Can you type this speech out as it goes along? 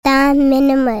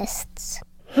minimalists.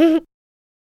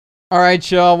 All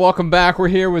right, y'all. Welcome back. We're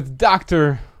here with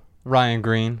Dr. Ryan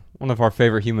Green, one of our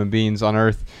favorite human beings on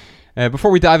Earth. Before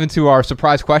we dive into our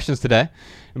surprise questions today,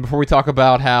 and before we talk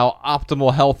about how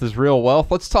optimal health is real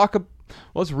wealth,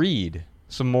 let's read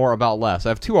some more about less. I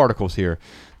have 2 articles here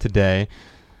today.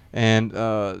 And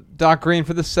Doc Green,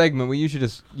 for this segment, we usually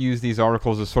just use these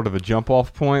articles as sort of a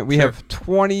jump-off point. We have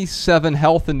 27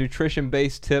 health and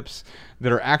nutrition-based tips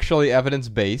that are actually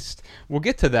evidence-based. We'll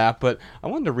get to that, but I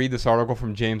wanted to read this article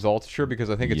from James Altucher because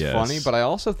I think it's funny, but I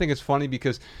also think it's funny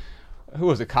because, who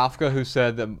was it, Kafka, who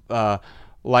said that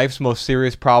life's most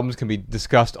serious problems can be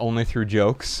discussed only through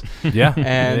jokes. Yeah.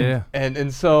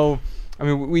 And so... I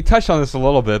mean, we touched on this a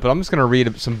little bit, but I'm just going to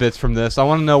read some bits from this. I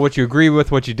want to know what you agree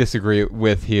with, what you disagree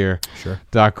with here. Sure.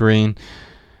 Doc Green.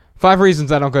 5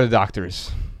 reasons I don't go to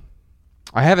doctors.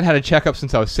 I haven't had a checkup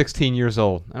since I was 16 years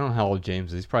old. I don't know how old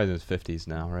James is. He's probably in his 50s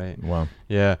now, right? Wow.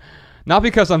 Yeah. Not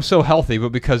because I'm so healthy,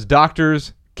 but because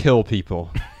doctors kill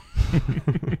people.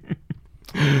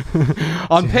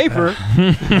 On paper. Do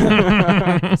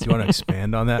you want to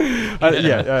expand on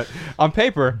that? On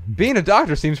paper, being a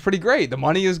doctor seems pretty great. The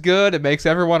money is good. It makes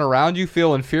everyone around you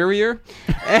feel inferior.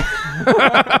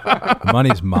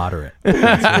 Money's moderate.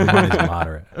 Money's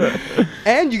moderate.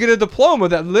 And you get a diploma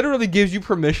that literally gives you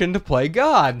permission to play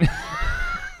God.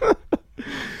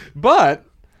 But,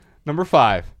 number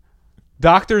 5,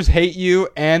 doctors hate you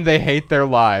and they hate their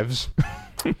lives.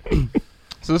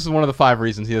 So this is one of the 5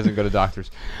 reasons he doesn't go to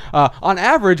doctors. On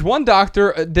average, 1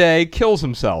 doctor a day kills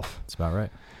himself. That's about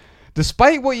right.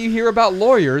 Despite what you hear about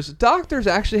lawyers, doctors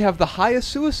actually have the highest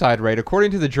suicide rate, according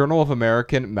to the Journal of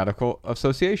American Medical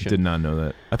Association. Did not know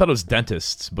that. I thought it was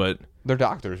dentists, but... They're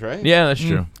doctors, right? Yeah, that's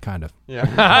true. Kind of. Yeah.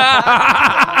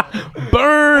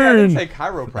 Burn! I didn't say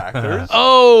chiropractors.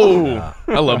 Oh!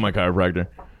 I love my chiropractor.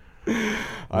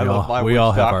 I love my we witch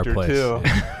all have our doctor, place. too.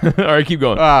 Yeah. All right, keep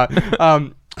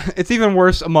going. It's even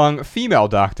worse among female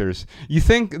doctors. You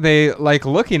think they like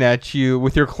looking at you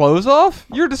with your clothes off?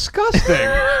 You're disgusting.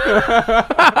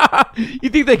 You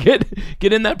think they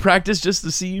get in that practice just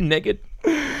to see you naked?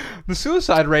 The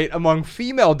suicide rate among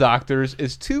female doctors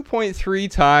is 2.3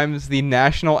 times the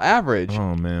national average.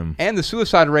 Oh, man. And the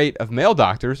suicide rate of male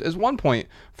doctors is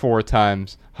 1.4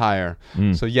 times higher.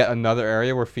 So yet another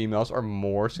area where females are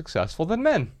more successful than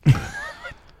men.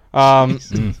 That's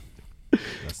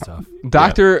tough.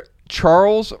 Dr.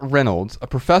 Charles Reynolds, a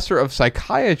professor of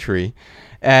psychiatry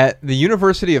at the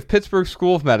University of Pittsburgh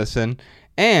School of Medicine,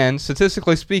 and,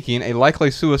 statistically speaking, a likely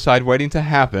suicide waiting to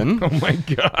happen. Oh, my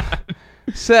God.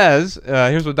 Says,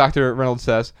 here's what Dr. Reynolds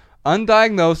says,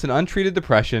 undiagnosed and untreated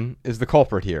depression is the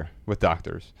culprit here with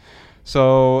doctors.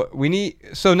 So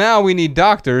now we need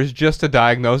doctors just to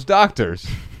diagnose doctors.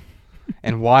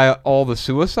 And why all the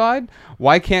suicide?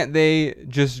 Why can't they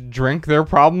just drink their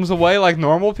problems away like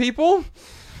normal people?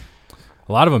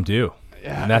 A lot of them do.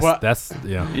 Yeah, And that's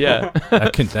Yeah.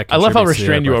 that I love how contributes to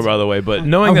restrained you are, everyone's- by the way, but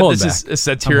knowing I'm that holding this is back. a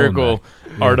satirical I'm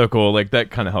holding back. article, like,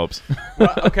 that kind of helps.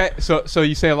 Well, okay, so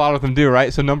you say a lot of them do,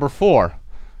 right? So number 4,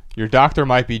 your doctor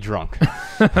might be drunk.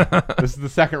 This is the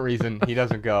second reason he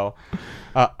doesn't go.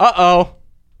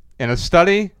 In a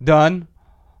study done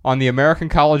on the American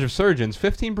College of Surgeons,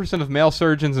 15% of male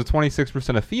surgeons and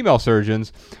 26% of female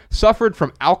surgeons suffered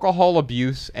from alcohol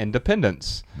abuse and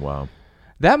dependence. Wow.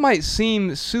 That might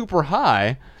seem super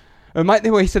high.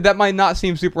 He said that might not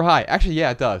seem super high. Actually, yeah,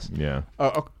 it does. Yeah.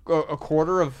 A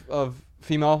quarter of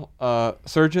female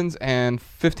surgeons and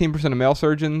 15% of male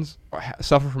surgeons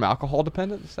suffer from alcohol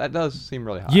dependence. That does seem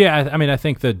really high. Yeah, I mean, I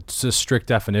think the strict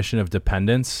definition of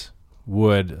dependence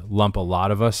would lump a lot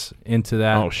of us into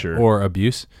that. Oh, sure. Or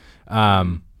abuse.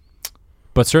 But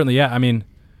certainly, yeah, I mean,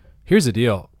 here's the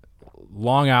deal.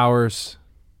 Long hours,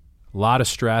 a lot of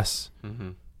stress. Mm-hmm.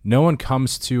 No one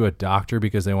comes to a doctor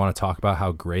because they want to talk about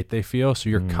how great they feel. So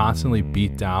you're constantly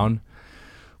beat down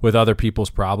with other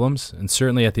people's problems. And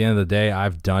certainly at the end of the day,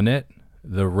 I've done it.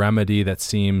 The remedy that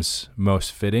seems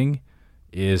most fitting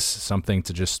is something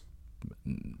to just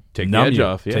Take the edge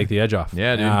off. Yeah. Take the edge off.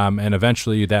 Yeah, dude. And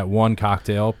eventually that one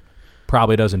cocktail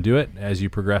probably doesn't do it as you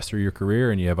progress through your career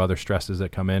and you have other stresses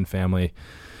that come in, family,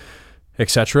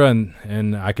 etc.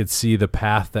 And I could see the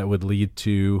path that would lead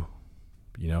to,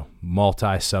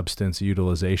 multi-substance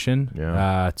utilization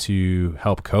to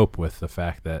help cope with the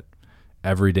fact that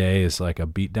every day is like a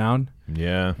beatdown.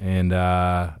 Yeah. And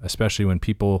especially when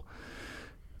people,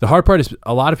 the hard part is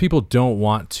a lot of people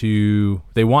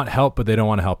they want help, but they don't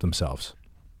want to help themselves.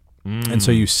 And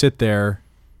so you sit there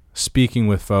speaking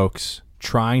with folks,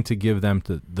 trying to give them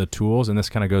the tools. And this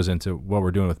kind of goes into what we're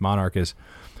doing with Monarch is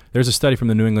there's a study from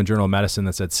the New England Journal of Medicine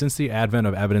that said since the advent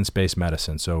of evidence-based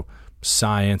medicine, so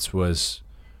science was,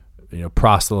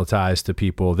 proselytized to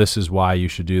people. This is why you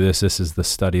should do this. This is the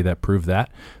study that proved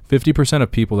that. 50%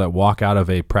 of people that walk out of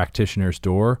a practitioner's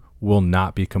door will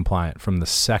not be compliant from the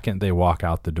second they walk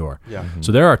out the door. Yeah. Mm-hmm.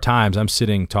 So there are times I'm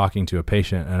sitting talking to a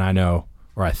patient and I know,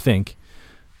 or I think,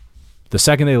 the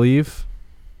second they leave,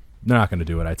 they're not going to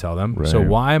do what I tell them. Right. So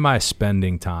why am I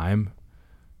spending time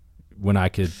when I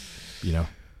could,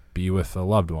 be with a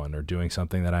loved one or doing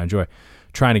something that I enjoy,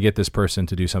 trying to get this person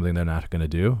to do something they're not going to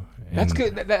do? That's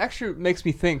good. That actually makes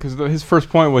me think, because his first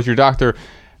point was your doctor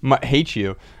might hate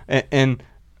you, and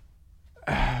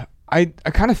I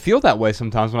kind of feel that way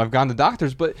sometimes when I've gone to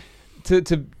doctors. But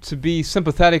to be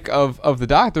sympathetic of the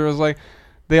doctor is like,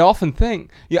 they often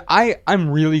think, I'm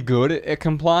really good at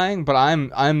complying, but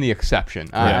I'm the exception.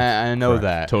 I know Correct.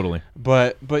 that Totally.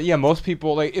 But yeah, most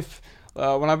people, like, if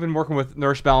when I've been working with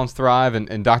Nurse Balance Thrive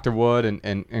and Dr. Wood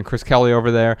and Chris Kelly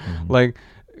over there, like,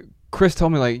 Chris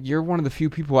told me, like, you're one of the few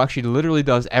people who actually literally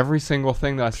does every single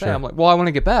thing that I say. Sure. I'm like, well, I want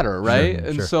to get better, right? Sure,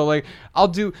 and sure. so, like, I'll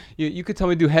do, you could tell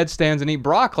me to do headstands and eat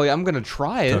broccoli. I'm going to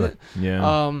try it. Totally.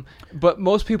 Yeah. But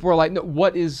most people are like, no,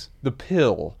 what is the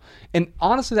pill? And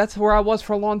honestly, that's where I was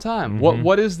for a long time.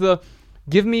 What is the,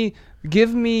 give me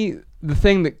the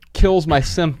thing that kills my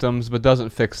symptoms but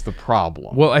doesn't fix the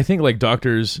problem. Well, I think like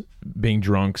doctors being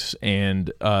drunks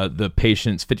and the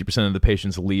patients, 50% of the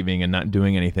patients leaving and not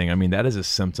doing anything, I mean, that is a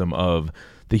symptom of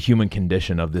the human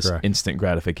condition of this Correct. instant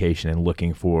gratification and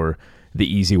looking for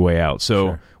the easy way out. So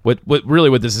Sure.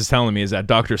 what this is telling me is that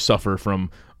doctors suffer from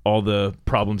all the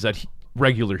problems that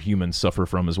regular humans suffer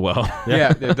from as well.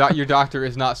 Yeah, your doctor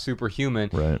is not superhuman.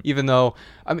 Right. Even though,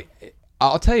 I mean,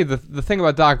 I'll tell you, the thing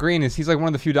about Doc Green is he's like one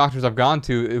of the few doctors I've gone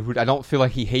to who I don't feel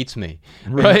like he hates me.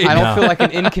 Right. I don't feel like an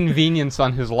inconvenience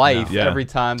on his life Yeah, every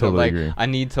time totally that, like, agree. I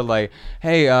need to, like,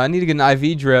 hey, I need to get an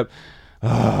IV drip.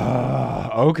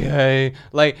 Okay.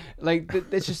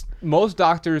 It's just, most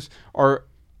doctors are,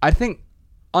 I think,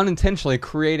 unintentionally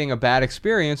creating a bad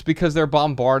experience because they're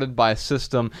bombarded by a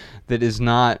system that is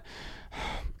not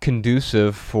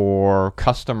conducive for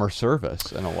customer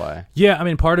service in a way. Yeah, I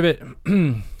mean, part of it,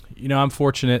 I'm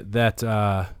fortunate that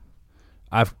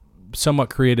I've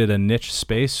somewhat created a niche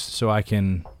space so I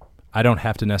don't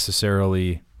have to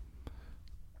necessarily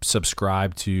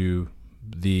subscribe to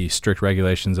the strict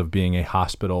regulations of being a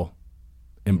hospital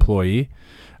employee.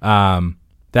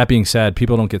 That being said,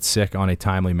 people don't get sick on a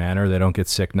timely manner. They don't get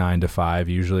sick 9 to 5.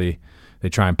 Usually they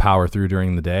try and power through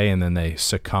during the day, and then they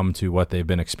succumb to what they've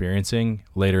been experiencing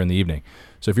later in the evening.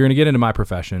 So if you're going to get into my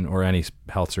profession or any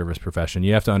health service profession,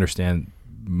 you have to understand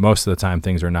most of the time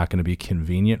things are not going to be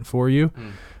convenient for you.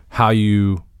 How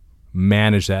you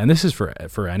manage that, and this is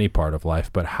for any part of life,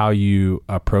 but how you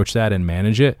approach that and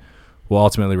manage it will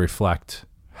ultimately reflect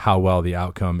how well the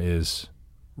outcome is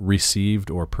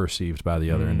received or perceived by the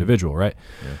other individual, right?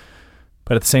 Yeah.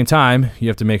 But at the same time, you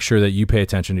have to make sure that you pay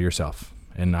attention to yourself.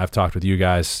 And I've talked with you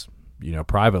guys,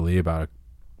 privately about,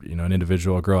 an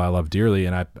individual, a girl I love dearly,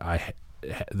 and I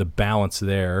the balance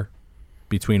there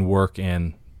between work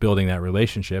and building that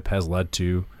relationship has led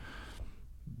to,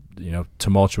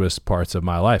 tumultuous parts of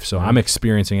my life. So I'm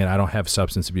experiencing it. I don't have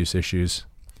substance abuse issues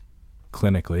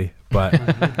clinically, but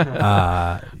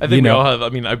I think we all have. I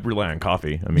mean, I rely on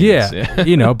coffee. I mean,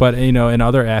 yeah, but in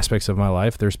other aspects of my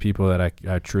life, there's people that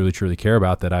I truly, truly care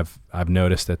about that I've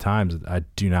noticed at times that I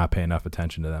do not pay enough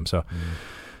attention to them. So,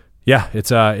 yeah,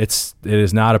 it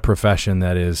is not a profession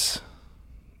that is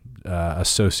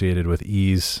associated with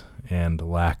ease and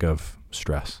lack of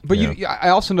stress. But I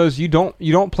also notice you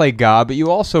don't play God, but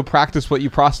you also practice what you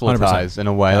proselytize 100%. in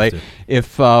a way. Have Like to. if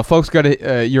folks go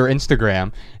to your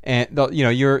Instagram and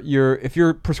you're if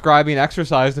you're prescribing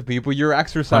exercise to people, you're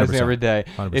exercising 100%. every day.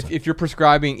 100%. If you're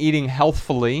prescribing eating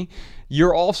healthfully,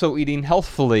 you're also eating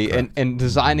healthfully and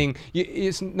designing.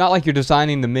 It's not like you're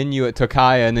designing the menu at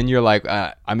Tokaya and then you're like,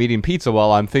 I'm eating pizza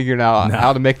while I'm figuring out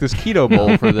how to make this keto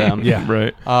bowl for them. Yeah.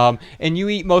 Right. And you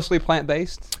eat mostly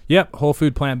plant-based? Yep, whole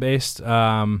food, plant-based.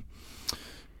 I'm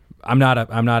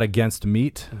not against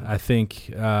meat. I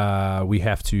think we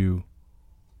have to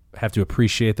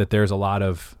appreciate that there's a lot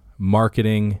of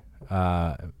marketing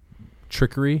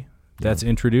trickery that's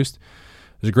introduced.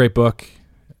 There's a great book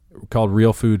called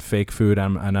Real Food, Fake Food,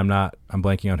 I'm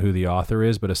blanking on who the author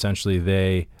is, but essentially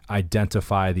they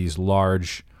identify these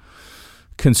large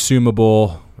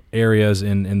consumable areas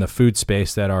in the food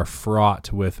space that are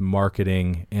fraught with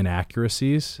marketing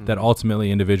inaccuracies that ultimately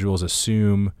individuals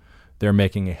assume they're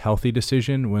making a healthy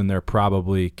decision when they're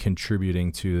probably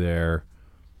contributing to their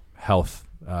health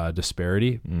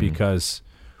disparity because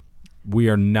we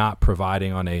are not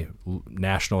providing on a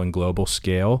national and global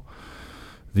scale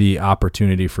the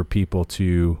opportunity for people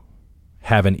to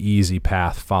have an easy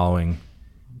path following,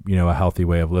 a healthy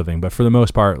way of living. But for the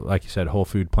most part, like you said, whole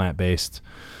food, plant-based,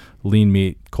 lean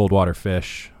meat, cold water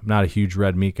fish. I'm not a huge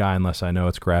red meat guy unless I know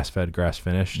it's grass-fed,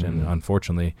 grass-finished, and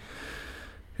unfortunately,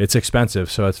 it's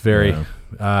expensive. So it's very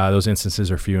those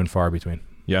instances are few and far between.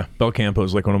 Yeah, Belcampo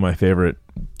is like one of my favorite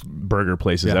burger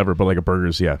places ever. But like a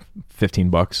burger's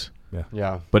 $15.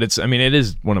 Yeah. But it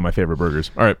is one of my favorite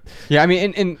burgers. All right. Yeah, I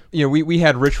mean, and we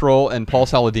had Rich Roll and Paul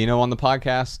Saladino on the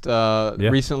podcast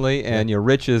recently, and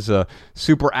Rich is a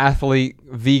super athlete,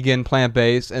 vegan,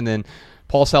 plant-based, and then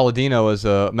Paul Saladino is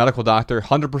a medical doctor,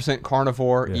 100%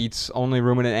 carnivore, eats only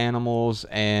ruminant animals,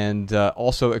 and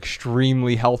also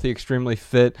extremely healthy, extremely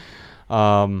fit.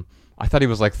 I thought he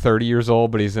was like 30 years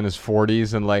old, but he's in his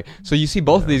 40s, and so you see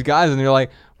both of these guys, and you're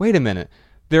like, wait a minute.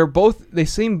 They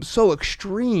seem so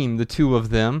extreme, the two of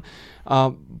them,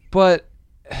 but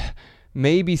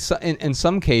maybe in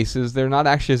some cases they're not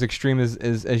actually as extreme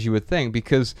as you would think,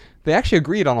 because they actually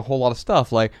agreed on a whole lot of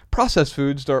stuff, like processed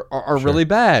foods are really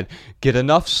bad, get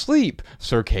enough sleep,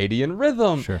 circadian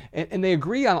rhythm, and they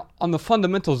agree on the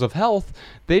fundamentals of health.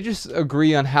 They just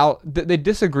agree on they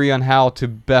disagree on how to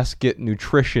best get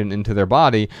nutrition into their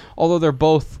body, although they're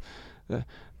both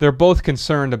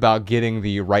concerned about getting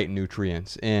the right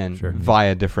nutrients in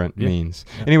via different means.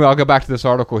 Anyway, I'll go back to this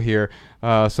article here.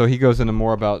 So he goes into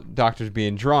more about doctors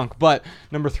being drunk. But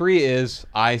number 3 is,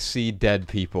 I see dead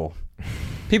people.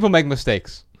 People make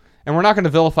mistakes. And we're not going to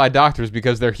vilify doctors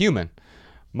because they're human.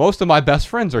 Most of my best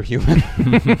friends are human.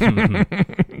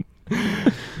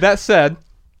 That said,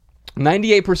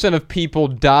 98% of people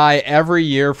die every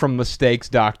year from mistakes,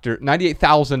 doctor.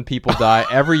 98,000 people die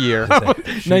every year.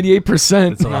 98%.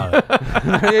 That's a lot.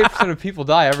 98% of people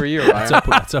die every year, Ryan.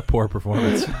 That's a poor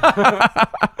performance.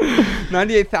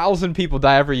 98,000 people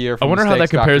die every year from I wonder how that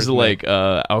mistakes compares to doctors make.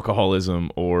 alcoholism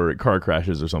or car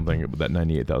crashes or something with that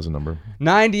 98,000 number.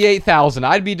 98,000.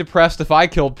 I'd be depressed if I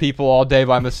killed people all day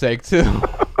by mistake, too.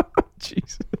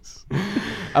 Jesus.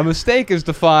 A mistake is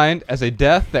defined as a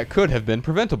death that could have been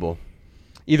preventable.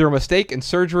 Either a mistake in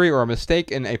surgery or a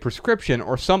mistake in a prescription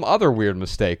or some other weird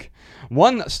mistake.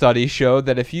 One study showed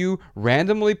that if you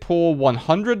randomly pull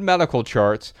 100 medical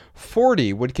charts,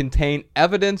 40 would contain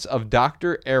evidence of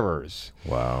doctor errors.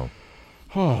 Wow.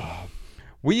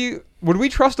 Would we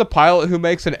trust a pilot who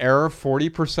makes an error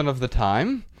 40% of the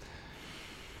time?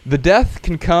 The death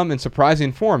can come in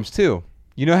surprising forms, too.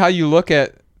 You know how you look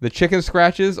at the chicken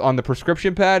scratches on the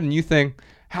prescription pad and you think,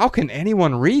 how can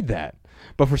anyone read that?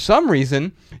 But for some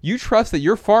reason, you trust that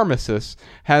your pharmacist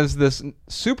has this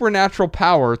supernatural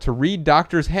power to read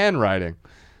doctors' handwriting.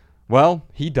 Well,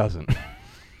 he doesn't.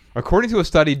 According to a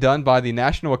study done by the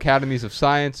National Academies of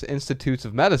Science Institutes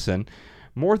of Medicine,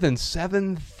 more than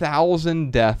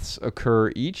 7,000 deaths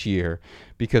occur each year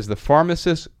because the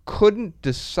pharmacist couldn't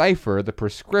decipher the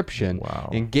prescription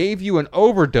and gave you an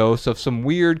overdose of some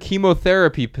weird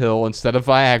chemotherapy pill instead of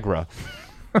Viagra.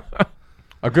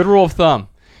 A good rule of thumb: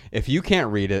 if you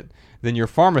can't read it, then your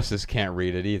pharmacist can't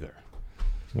read it either.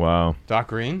 Wow. Doc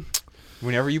Green,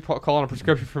 whenever you call in a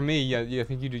prescription for me, you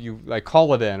think you like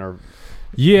call it in or...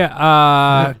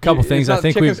 Yeah, a couple things. I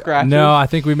think I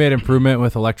think we made improvement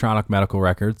with electronic medical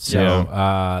records. So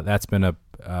that's been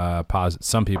a positive.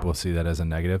 Some people see that as a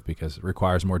negative because it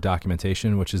requires more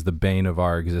documentation, which is the bane of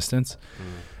our existence.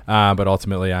 But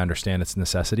ultimately, I understand its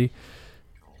necessity.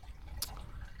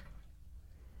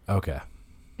 Okay.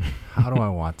 How do I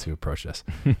want to approach this?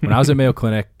 When I was at Mayo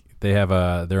Clinic, they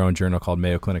have their own journal called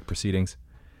Mayo Clinic Proceedings.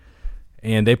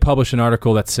 And they published an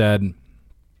article that said,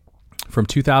 from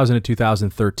 2000 to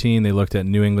 2013, they looked at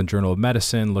New England Journal of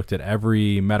Medicine, looked at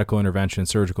every medical intervention,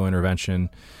 surgical intervention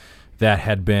that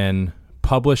had been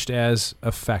published as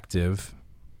effective,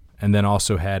 and then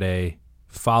also had a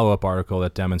follow-up article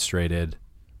that demonstrated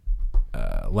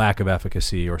lack of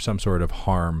efficacy or some sort of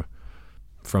harm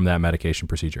from that medication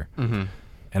procedure. Mm-hmm.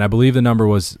 And I believe the number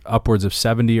was upwards of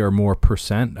 70 or more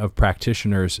 % of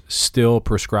practitioners still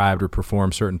prescribed or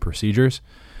performed certain procedures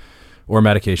or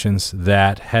medications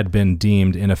that had been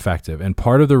deemed ineffective. And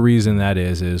part of the reason that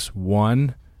is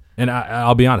one, and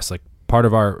I'll be honest, like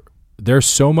there's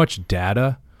so much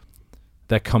data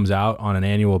that comes out on an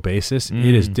annual basis.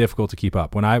 It is difficult to keep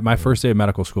up. When my first day of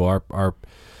medical school, our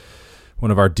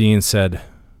one of our deans said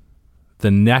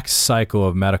the next cycle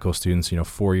of medical students,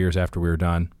 4 years after we were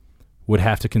done, would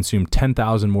have to consume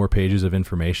 10,000 more pages of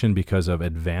information because of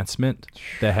advancement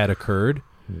that had occurred.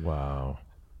 Wow.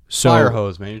 So, fire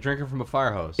hose, man. You're drinking from a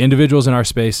fire hose. Individuals in our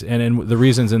space, and the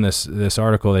reasons in this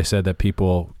article, they said that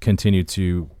people continue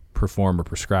to perform or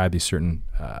prescribe these certain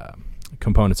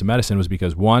components of medicine was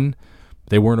because, one,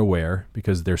 they weren't aware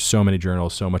because there's so many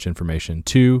journals, so much information.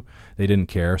 2, they didn't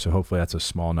care. So hopefully that's a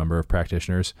small number of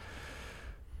practitioners.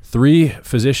 3,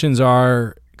 physicians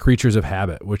are creatures of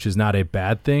habit, which is not a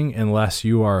bad thing unless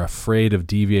you are afraid of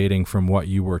deviating from what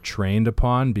you were trained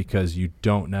upon because you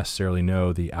don't necessarily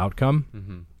know the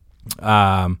outcome.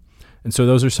 And so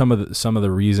those are some of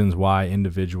the reasons why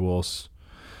individuals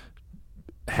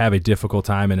have a difficult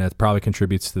time, and it probably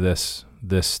contributes to this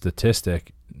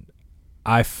statistic.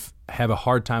 I have a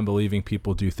hard time believing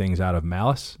people do things out of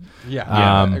malice. Yeah,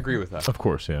 I agree with that. Of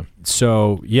course, yeah.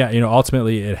 So yeah,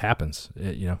 ultimately it happens.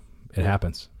 It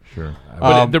happens. Sure.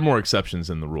 But there are more exceptions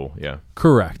than the rule, yeah.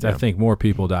 Correct. Yeah. I think more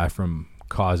people die from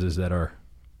causes that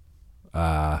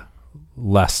are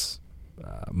less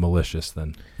malicious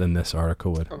than this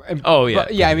article would. Oh, yeah.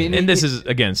 But, yeah, I mean, and this is,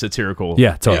 again, satirical.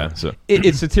 Yeah, totally. Yeah, so.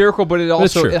 It's satirical, but it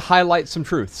also true. it highlights some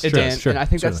truths. It does, and I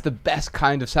think that's the best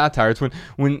kind of satire. It's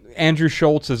when Andrew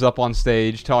Schultz is up on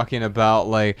stage talking about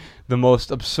like the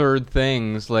most absurd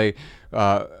things, like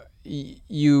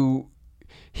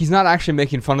he's not actually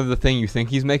making fun of the thing you think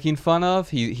he's making fun of.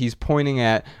 He's pointing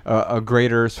at a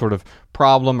greater sort of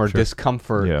problem or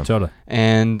discomfort. Yeah. Totally.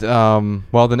 And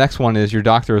the next one is your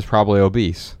doctor is probably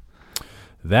obese.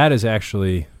 That is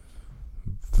actually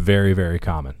very, very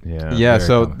common. Yeah. Yeah, very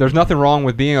so common. there's nothing wrong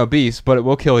with being obese, but it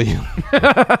will kill you.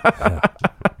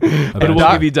 It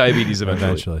will give you diabetes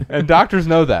eventually. And doctors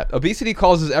know that. Obesity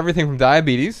causes everything from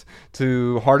diabetes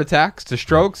to heart attacks to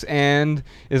strokes and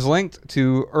is linked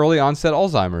to early onset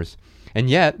Alzheimer's. And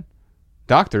yet,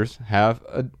 doctors have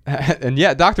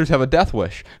a death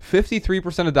wish.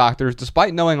 53% of doctors,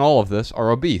 despite knowing all of this,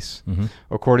 are obese,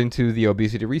 according to the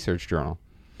Obesity Research Journal.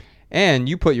 And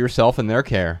you put yourself in their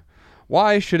care.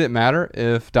 Why should it matter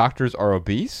if doctors are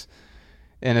obese?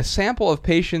 In a sample of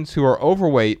patients who are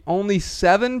overweight, only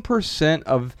 7%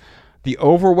 of the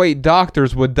overweight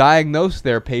doctors would diagnose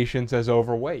their patients as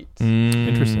overweight.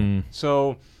 Interesting.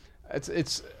 So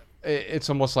it's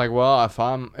almost like, well,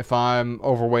 if I'm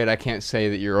overweight, I can't say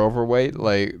that you're overweight,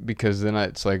 like, because then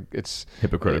it's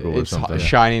hypocritical or something.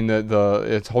 Shining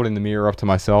it's holding the mirror up to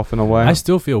myself in a way. I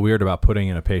still feel weird about putting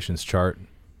in a patient's chart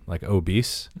like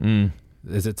obese.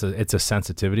 It's a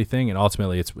sensitivity thing, and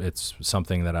ultimately it's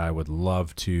something that I would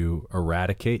love to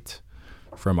eradicate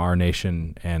from our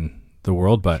nation and the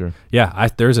world. But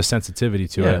there's a sensitivity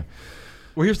to it.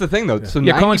 Well, here's the thing, though. So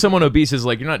calling someone obese is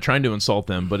like you're not trying to insult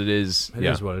them, but it is. It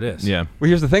is what it is. Yeah. Well,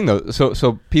 here's the thing, though.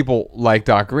 So people like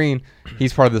Doc Green,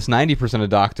 he's part of this 90% of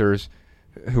doctors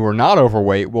who are not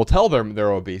overweight will tell them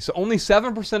they're obese. So only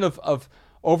 7% of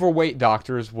overweight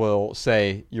doctors will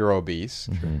say you're obese.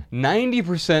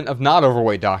 90% of not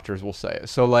overweight doctors will say it.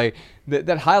 So like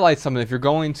that highlights something. If you're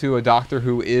going to a doctor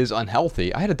who is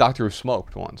unhealthy, I had a doctor who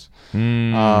smoked once.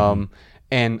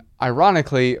 And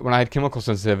ironically, when I had chemical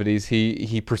sensitivities,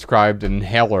 he prescribed an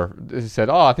inhaler. He said,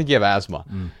 "Oh, I think you have asthma."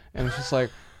 And it's just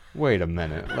like, wait a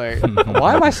minute, like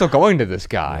why am I still going to this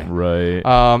guy? Right.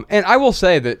 And I will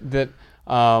say that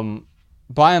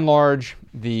by and large,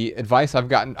 the advice I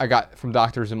got from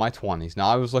doctors in my 20s. Now,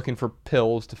 I was looking for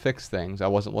pills to fix things. I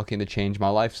wasn't looking to change my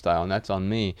lifestyle, and that's on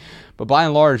me. But by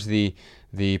and large, the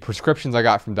prescriptions I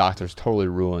got from doctors totally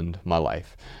ruined my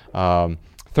life.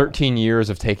 13 years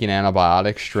of taking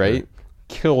antibiotics straight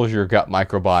kills your gut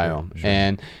microbiome.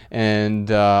 Sure. And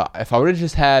if I would have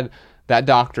just had that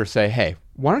doctor say, "Hey,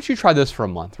 why don't you try this for a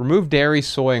month? Remove dairy,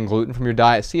 soy, and gluten from your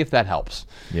diet. See if that helps."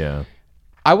 Yeah.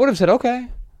 I would have said, okay.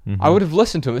 I would have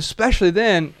listened to him, especially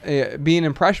then, being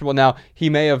impressionable. Now, he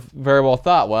may have very well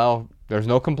thought, well, there's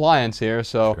no compliance here,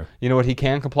 so you know what he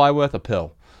can comply with? A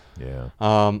pill. Yeah.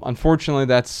 Unfortunately,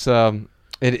 that's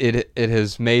it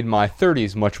has made my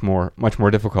 30s much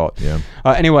more difficult. Yeah.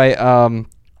 Anyway, the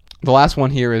last one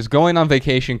here is going on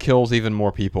vacation kills even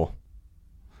more people.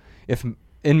 If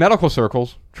in medical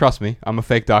circles, trust me, I'm a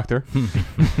fake doctor.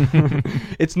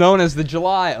 It's known as the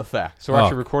July effect. So we're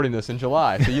actually recording this in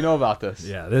July, so you know about this.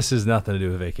 Yeah, this has nothing to do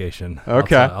with vacation.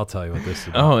 Okay. I'll tell you what this is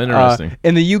about. Oh, interesting.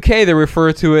 In the UK, they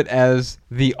refer to it as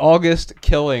the August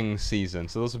killing season.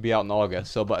 So this will be out in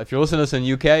August. So, but if you're listening to this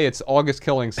in UK, it's August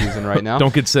killing season right now.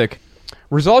 Don't get sick.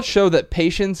 Results show that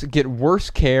patients get worse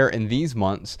care in these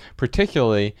months,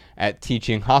 particularly at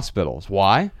teaching hospitals.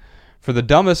 Why? For the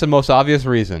dumbest and most obvious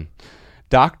reason.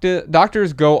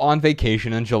 Doctors go on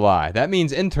vacation in July. That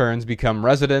means interns become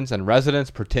residents, and residents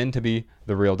pretend to be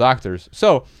the real doctors.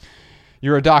 So,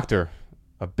 you're a doctor,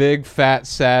 a big, fat,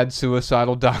 sad,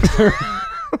 suicidal doctor.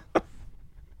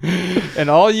 And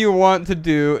all you want to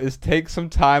do is take some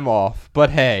time off.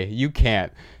 But hey, you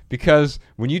can't. Because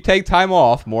when you take time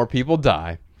off, more people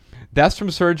die. Deaths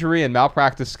from surgery and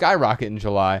malpractice skyrocket in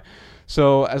July.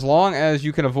 So as long as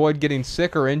you can avoid getting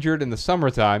sick or injured in the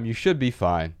summertime, you should be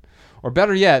fine. Or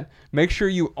better yet, make sure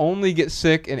you only get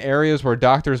sick in areas where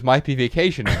doctors might be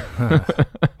vacationing.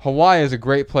 Hawaii is a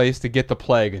great place to get the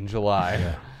plague in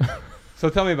July. Yeah. So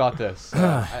tell me about this.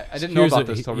 I didn't know about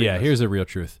this. Here's the real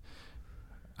truth.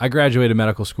 I graduated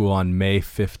medical school on May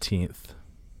 15th.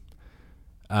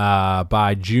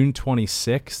 By June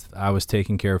 26th, I was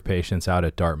taking care of patients out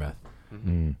at Dartmouth.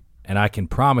 Mm. And I can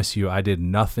promise you I did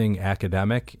nothing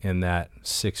academic in that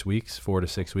 6 weeks, 4 to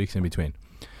 6 weeks in between.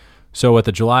 So what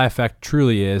the July effect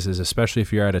truly is especially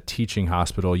if you're at a teaching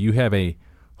hospital, you have a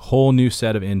whole new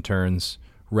set of interns,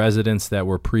 residents that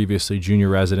were previously junior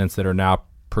residents that are now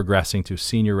progressing to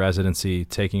senior residency,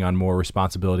 taking on more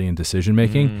responsibility and decision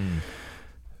making.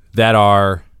 That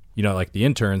are, like the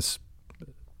interns,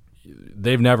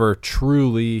 they've never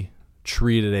truly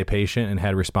treated a patient and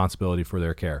had responsibility for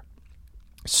their care.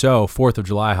 So 4th of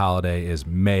July holiday is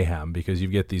mayhem because you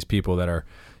get these people that are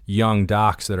young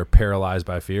docs that are paralyzed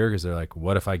by fear because they're like,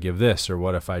 what if I give this or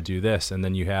what if I do this? And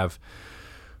then you have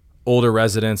older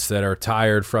residents that are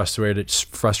tired, frustrated,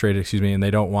 and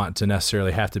they don't want to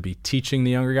necessarily have to be teaching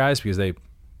the younger guys because they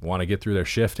want to get through their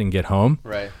shift and get home.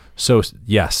 Right. So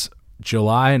yes,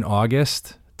 July and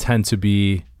August tend to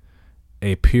be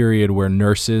a period where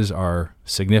nurses are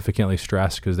significantly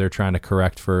stressed because they're trying to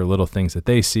correct for little things that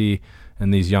they see,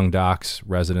 and these young docs,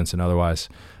 residents and otherwise,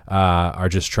 are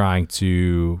just trying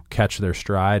to catch their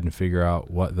stride and figure out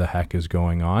what the heck is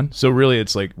going on. So really,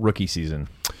 it's like rookie season.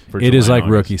 It is like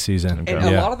rookie season. And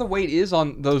a lot of the weight is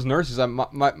on those nurses.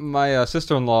 My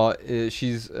sister-in-law,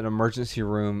 she's an emergency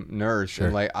room nurse.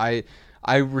 Sure. And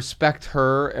I respect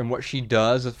her and what she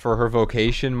does for her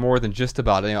vocation more than just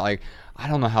about it. I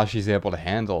don't know how she's able to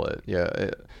handle it.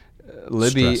 Yeah.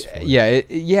 Libby,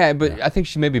 Stressful. but I think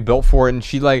she may be built for it, and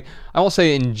she I won't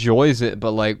say enjoys it,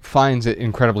 but finds it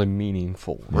incredibly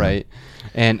meaningful, right?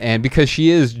 And because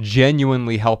she is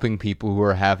genuinely helping people who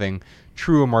are having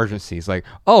true emergencies,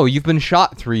 you've been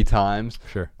shot 3 times,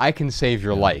 sure, I can save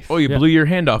your life. Oh, you blew your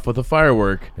hand off with a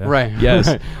firework, right? Yes.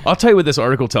 Right. I'll tell you what this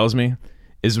article tells me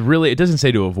is really, it doesn't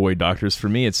say to avoid doctors. For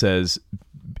me, it says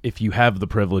if you have the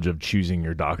privilege of choosing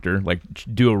your doctor,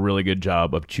 do a really good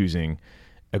job of choosing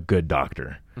a good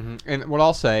doctor. Mm-hmm. And what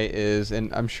I'll say is,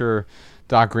 and I'm sure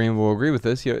Doc Green will agree with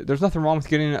this, there's nothing wrong with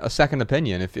getting a second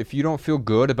opinion. If you don't feel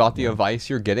good about the advice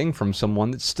you're getting from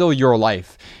someone, it's still your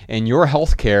life, and your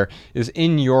health care is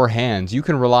in your hands. You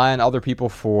can rely on other people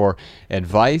for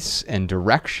advice and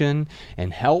direction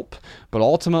and help, but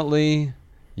ultimately,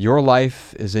 your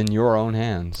life is in your own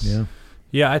hands.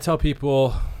 Yeah, I tell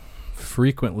people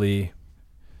frequently,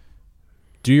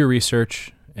 do your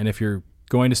research, and if you're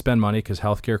going to spend money, because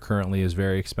healthcare currently is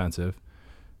very expensive,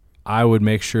 I would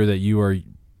make sure that you are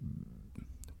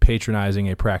patronizing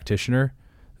a practitioner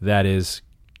that is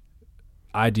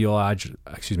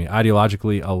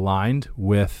ideologically aligned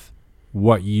with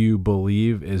what you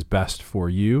believe is best for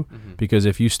you. Mm-hmm. Because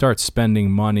if you start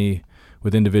spending money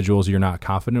with individuals you're not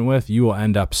confident with, you will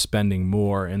end up spending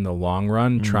more in the long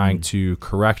run trying to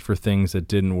correct for things that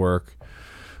didn't work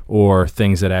or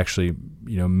things that actually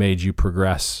made you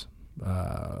progress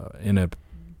in a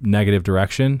negative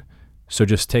direction. So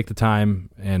just take the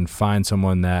time and find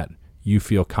someone that you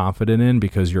feel confident in,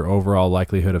 because your overall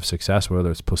likelihood of success, whether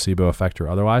it's placebo effect or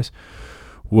otherwise,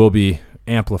 will be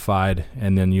amplified,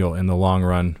 and then you'll, in the long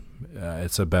run,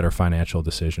 it's a better financial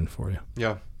decision for you.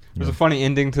 Yeah. There's a funny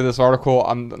ending to this article.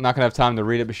 I'm not going to have time to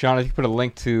read it, but Sean, if you put a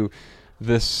link to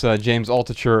this James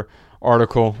Altucher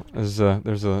article, there's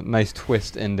a nice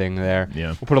twist ending there. Yeah.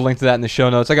 We'll put a link to that in the show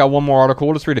notes. I got one more article.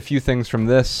 We'll just read a few things from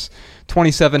this.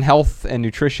 27 health and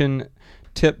nutrition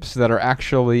tips that are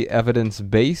actually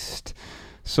evidence-based.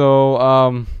 So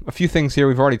a few things here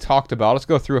we've already talked about. Let's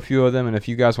go through a few of them, and if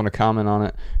you guys want to comment on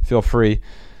it, feel free.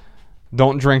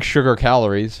 Don't drink sugar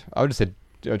calories. I would just say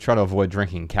try to avoid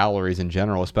drinking calories in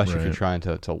general, especially if you're trying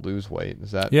to lose weight.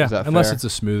 Is that unless fair? it's a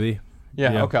smoothie.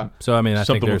 Yeah, okay. So, I mean, I think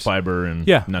something with there's fiber and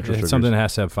natural sugars. Something that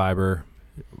has to have fiber.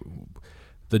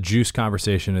 The juice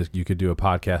conversation is, you could do a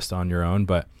podcast on your own,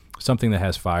 but something that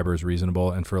has fiber is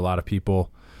reasonable. And for a lot of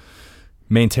people,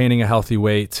 maintaining a healthy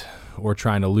weight or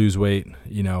trying to lose weight,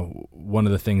 one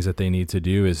of the things that they need to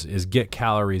do is get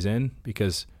calories in,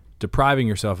 because depriving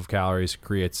yourself of calories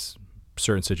creates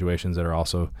certain situations that are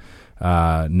also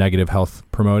negative health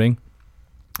promoting.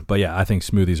 But yeah, I think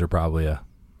smoothies are probably a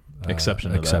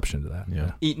exception to that.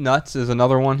 Yeah. Eat nuts is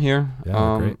another one here.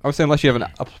 Yeah, great. I would say unless you have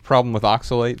a problem with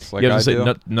oxalates, like I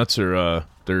do. Nuts are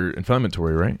they're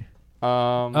inflammatory, right?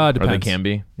 Depends. Or they can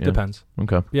be. Yeah. Depends.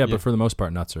 Okay. Yeah, but for the most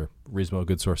part, nuts are reasonable,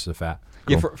 good sources of fat.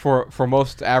 Cool. Yeah, for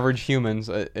most average humans,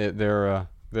 they're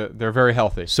They're very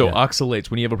healthy. So oxalates,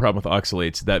 when you have a problem with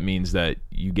oxalates, that means that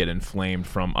you get inflamed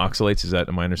from oxalates.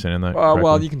 Am I understanding that correctly?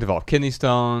 Well, you can develop kidney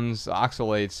stones.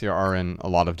 Oxalates are in a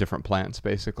lot of different plants,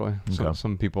 basically. So Okay.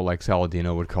 some people like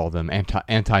Saladino would call them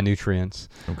anti-nutrients.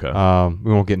 Okay.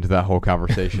 We won't get into that whole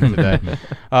conversation today.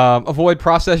 Avoid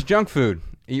processed junk food.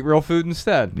 Eat real food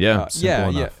instead. Yeah,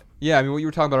 simple enough. Yeah. I mean, what you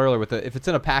were talking about earlier with if it's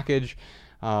in a package,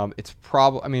 it's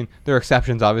probably. I mean, there are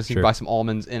exceptions. Obviously, you Sure. buy some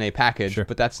almonds in a package, Sure.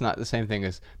 but that's not the same thing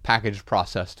as packaged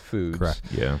processed foods. Correct.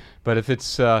 Yeah. But if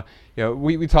it's,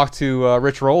 we talked to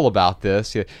Rich Roll about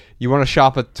this. You want to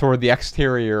shop it toward the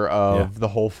exterior of the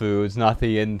Whole Foods, not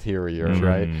the interior,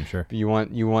 right? Sure. You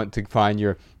want to find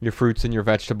your fruits and your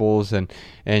vegetables and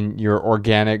your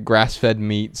organic grass-fed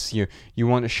meats. You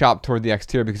want to shop toward the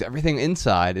exterior because everything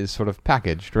inside is sort of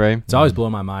packaged, right? It's always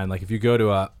blown my mind. Like if you go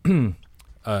to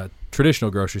a traditional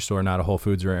grocery store, not a Whole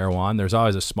Foods or Erewhon, there's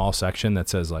always a small section that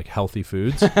says like healthy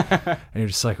foods, and you're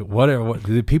just like, what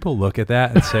do people look at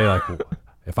that and say like,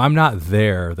 if I'm not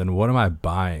there, then what am I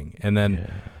buying? And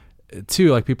then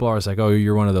too, like people are always like, oh,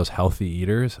 you're one of those healthy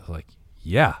eaters. I was like,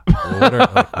 yeah. Well,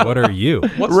 what are you?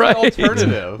 What's Right. the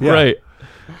alternative? Yeah. Right.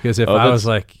 Because if Oh, I was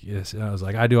that's-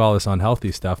 like, I do all this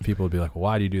unhealthy stuff, people would be like, well,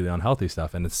 why do you do the unhealthy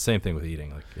stuff? And it's the same thing with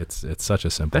eating. Like it's such a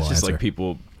simple That's just answer. like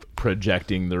people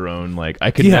projecting their own, like,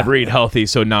 I could Yeah. never eat healthy,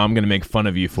 so now I'm going to make fun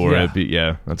of you for Yeah. it. But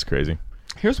yeah, that's crazy.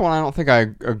 Here's one I don't think I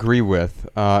agree with,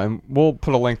 and we'll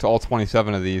put a link to all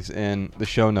 27 of these in the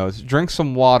show notes. Drink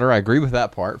some water. I agree with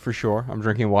that part for sure. I'm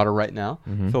drinking water right now,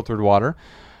 filtered water,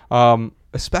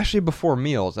 especially before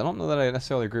meals. I don't know that I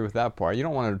necessarily agree with that part. You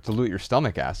don't want to dilute your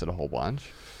stomach acid a whole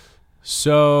bunch.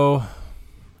 So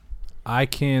I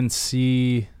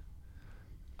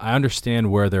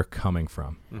understand where they're coming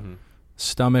from.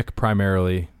 Stomach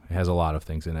primarily has a lot of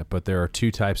things in it, but there are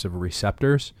two types of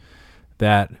receptors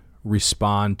that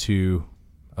respond to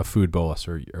a food bolus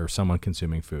or someone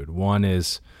consuming food. One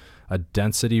is a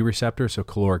density receptor, so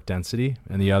caloric density,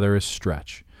 and the other is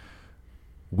stretch.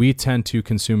 We tend to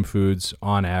consume foods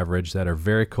on average that are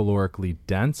very calorically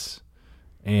dense,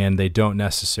 and they don't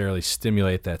necessarily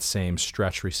stimulate that same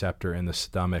stretch receptor in the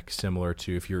stomach, similar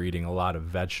to if you're eating a lot of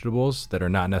vegetables that are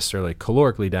not necessarily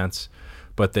calorically dense,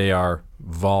 but they are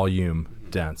volume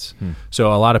dense.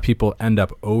 So a lot of people end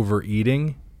up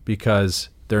overeating because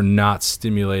they're not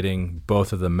stimulating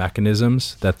both of the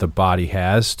mechanisms that the body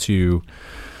has to.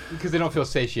 Because they don't feel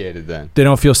satiated then. They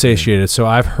don't feel satiated. So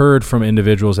I've heard from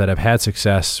individuals that have had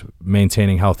success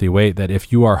maintaining healthy weight that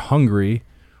if you are hungry,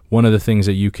 one of the things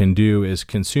that you can do is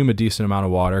consume a decent amount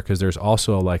of water, because there's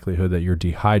also a likelihood that you're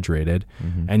dehydrated,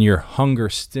 and your hunger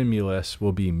stimulus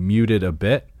will be muted a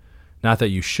bit. Not that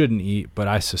you shouldn't eat, but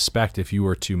I suspect if you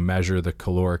were to measure the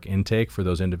caloric intake for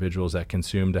those individuals that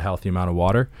consumed a healthy amount of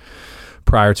water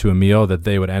prior to a meal, that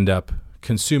they would end up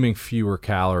consuming fewer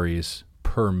calories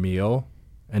per meal.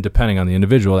 And depending on the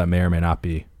individual, that may or may not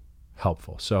be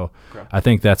helpful. So I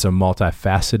think that's a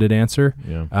multifaceted answer.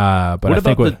 Yeah. But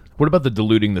What about the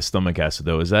diluting the stomach acid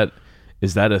though? Is that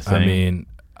a thing? I mean,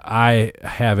 I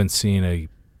haven't seen a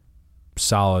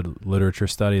solid literature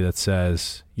study that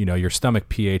says, your stomach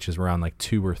pH is around like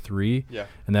 2 or 3. Yeah.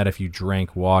 And that if you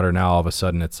drank water, now all of a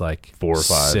sudden it's like 4 or 5,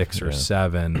 6 or yeah.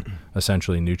 7,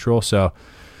 essentially neutral. So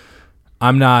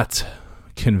I'm not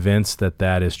convinced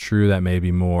that is true. That may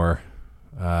be more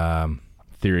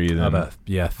theory then. of a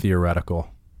theoretical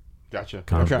Gotcha.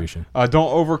 contribution. Okay. Don't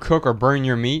overcook or burn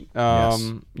your meat.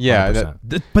 Yes, Yeah.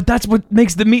 100%. But that's what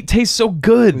makes the meat taste so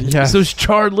good. Yes. It's those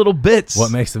charred little bits.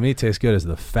 What makes the meat taste good is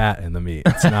the fat in the meat.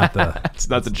 It's not the It's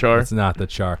not the char. It's not the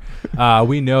char.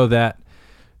 We know that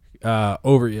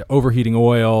overheating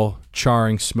oil,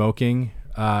 charring, smoking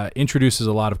introduces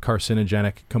a lot of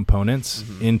carcinogenic components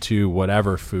into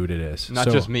whatever food it is. Not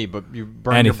So just meat, but you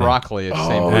burn anything. your broccoli. It's the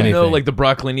same Oh, way. anything. no, like the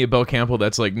broccolini at Belcampo,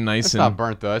 that's like nice It's and not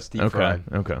burnt though. It's deep fried.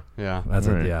 Okay. Yeah. That's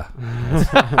Right. that's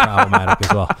problematic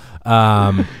as well.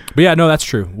 But yeah, no, that's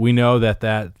true. We know that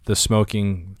the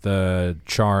smoking, the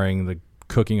charring, the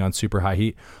cooking on super high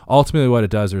heat, ultimately what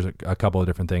it does, there's a couple of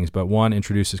different things, but one,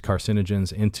 introduces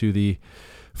carcinogens into the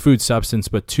food substance,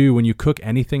 but two, when you cook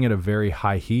anything at a very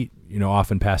high heat,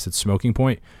 often past its smoking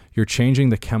point, you're changing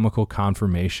the chemical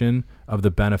conformation of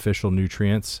the beneficial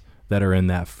nutrients that are in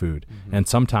that food. And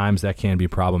sometimes that can be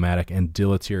problematic and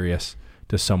deleterious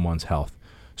to someone's health.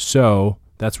 So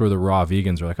that's where the raw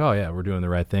vegans are like, oh yeah, we're doing the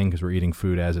right thing because we're eating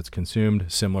food as it's consumed,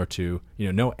 similar to,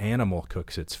 no animal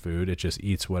cooks its food. It just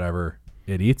eats whatever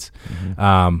it eats.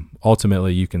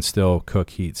 Ultimately, you can still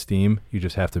cook, heat, steam. You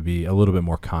just have to be a little bit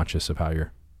more conscious of how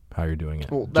you're how you're doing it.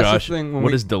 Well, that's Josh, the thing. When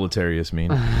what does deleterious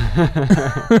mean?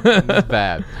 it's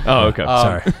bad. Oh, okay.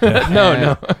 Sorry.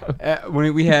 No.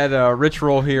 When we had Rich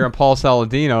Roll here and Paul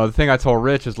Saladino, the thing I told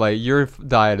Rich is like, your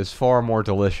diet is far more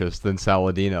delicious than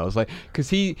Saladino's, like, because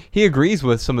he agrees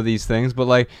with some of these things, but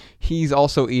like he's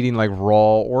also eating like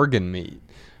raw organ meat.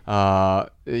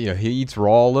 He eats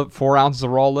 4 ounces of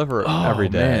raw liver every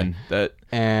day. Man,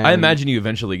 And I imagine you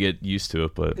eventually get used to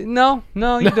it, but No,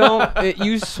 you don't.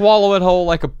 You swallow it whole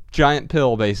like a giant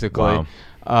pill, basically.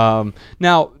 Wow.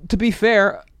 Now, to be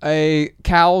fair, a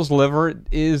cow's liver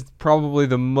is probably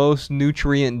the most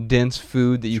nutrient-dense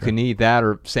food that you can eat. That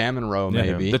or salmon roe,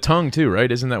 maybe. the tongue too,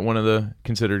 right? Isn't that one of the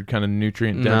considered kind of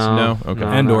nutrient dense? No. Okay.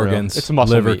 And not organs. really. It's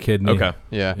muscle liver, meat. kidney. Okay.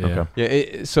 Yeah. Yeah.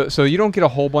 Yeah. So you don't get a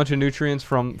whole bunch of nutrients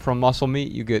from muscle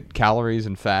meat. You get calories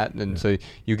and fat, and so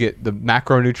you get the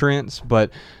macronutrients,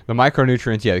 but the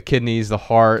micronutrients, the kidneys, the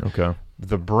heart. Okay.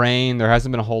 The brain, there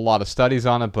hasn't been a whole lot of studies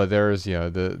on it, but there's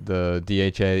the DHA,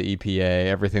 the EPA,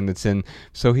 everything that's in.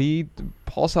 So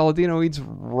Paul Saladino eats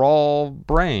raw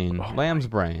brain, lamb's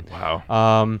brain.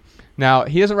 Wow. Now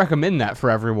he doesn't recommend that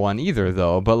for everyone either,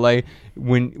 though. But like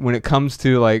when it comes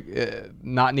to like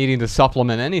not needing to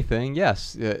supplement anything,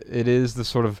 yes, it is the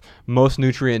sort of most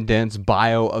nutrient dense,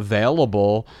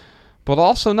 bioavailable, but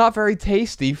also not very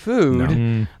tasty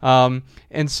food. No.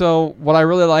 And so what I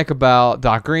really like about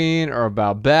Doc Green or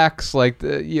about Bex, like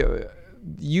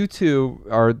you two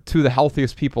are two of the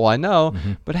healthiest people I know,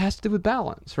 but it has to do with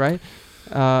balance, right?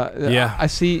 I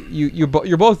see you're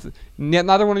both,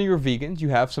 neither one of you are vegans. You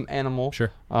have some animal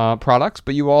products,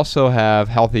 but you also have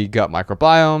healthy gut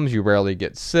microbiomes. You rarely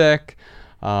get sick.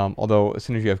 Although as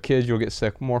soon as you have kids, you'll get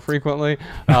sick more frequently.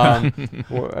 To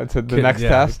the next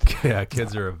test. Yeah,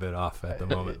 kids are a bit off at the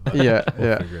moment. But We'll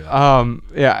figure it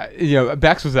out.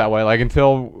 Bex was that way. Like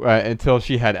until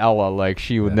she had Ella, like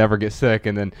she would never get sick,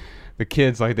 and then the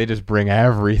kids, like they just bring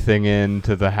everything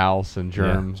into the house and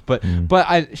germs. But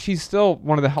she's still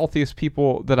one of the healthiest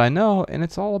people that I know, and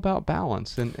it's all about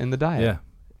balance in the diet.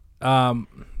 Yeah.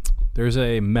 There's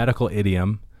a medical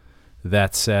idiom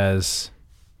that says,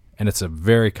 and it's a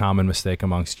very common mistake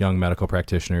amongst young medical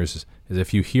practitioners, is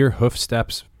if you hear hoof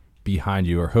steps behind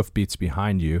you or hoof beats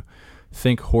behind you,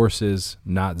 think horses,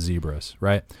 not zebras,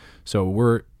 right? So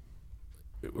we're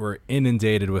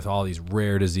inundated with all these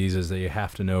rare diseases that you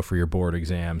have to know for your board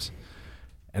exams.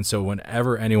 And so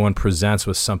whenever anyone presents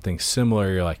with something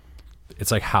similar, you're like,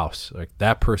 it's like house. Like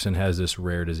that person has this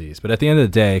rare disease. But at the end of the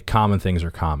day, common things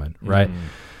are common, right?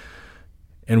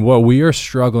 And what we are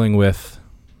struggling with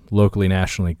locally,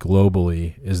 nationally,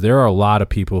 globally, is there are a lot of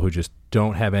people who just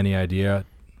don't have any idea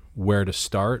where to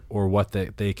start or what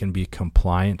they can be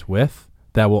compliant with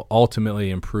that will ultimately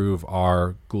improve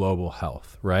our global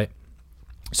health, right?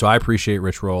 So I appreciate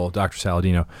Rich Roll, Dr.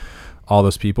 Saladino, all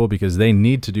those people, because they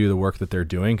need to do the work that they're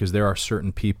doing because there are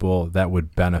certain people that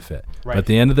would benefit. Right. But at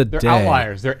the end of the day... They're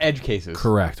outliers. They're edge cases.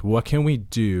 Correct. What can we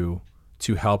do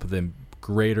to help the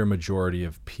greater majority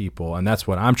of people? And that's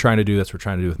what I'm trying to do. That's what we're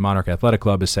trying to do with Monarch Athletic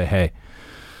Club, is say, hey,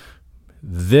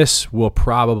 this will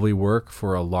probably work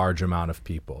for a large amount of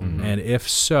people. And if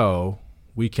so,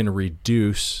 we can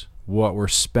reduce what we're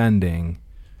spending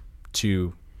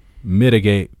to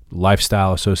mitigate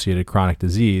lifestyle-associated chronic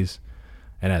disease.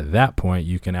 And at that point,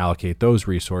 you can allocate those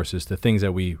resources to things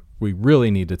that we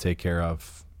really need to take care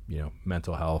of,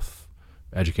 mental health,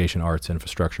 education, arts,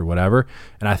 infrastructure, whatever.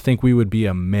 And I think we would be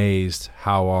amazed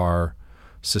how our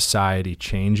society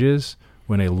changes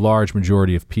when a large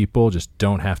majority of people just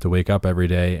don't have to wake up every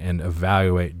day and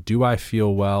evaluate, do I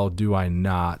feel well? Do I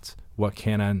not? What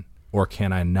can I or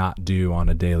can I not do on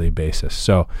a daily basis?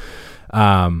 So,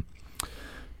 like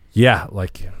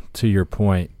to your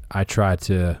point, I try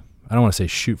to, I don't want to say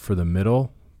shoot for the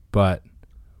middle, but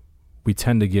we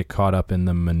tend to get caught up in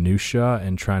the minutia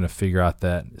and trying to figure out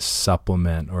that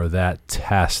supplement or that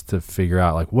test to figure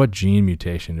out like what gene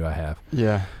mutation do I have?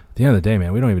 Yeah. At the end of the day,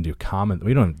 man, we don't even do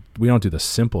we don't do the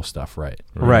simple stuff right.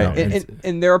 Right.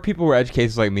 And there are people who are edge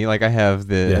cases like me. Like I have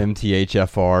the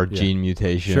MTHFR gene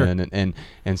mutation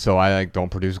and so I like don't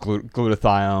produce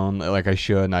glutathione like I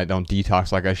should, and I don't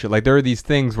detox like I should. Like there are these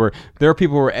things where there are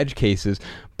people who are edge cases,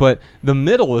 but the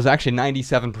middle is actually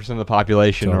 97% of the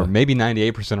population, or maybe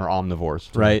 98% are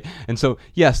omnivores, right? And so,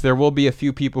 yes, there will be a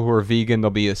few people who are vegan. There'll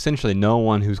be essentially no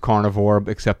one who's carnivore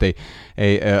except a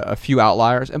few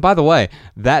outliers. And by the way,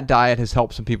 that diet has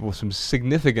helped some people with some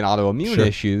significant significant autoimmune Sure.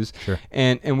 issues, Sure.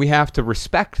 and we have to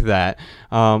respect that.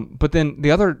 But then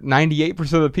the other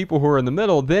 98% of the people who are in the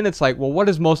middle, then it's like, well, what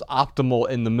is most optimal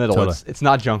in the middle? Totally. It's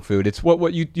not junk food. It's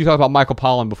what you talked about Michael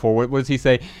Pollan before. What does he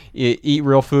say? Eat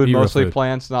real food, Eat real mostly food.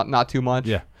 plants, not too much.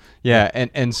 Yeah. Yeah,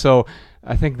 and so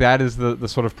I think that is the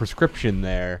sort of prescription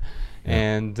there.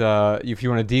 And if you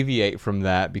want to deviate from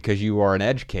that because you are an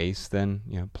edge case, then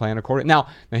plan accordingly. Now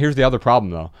here's the other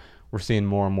problem though. We're seeing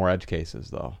more and more edge cases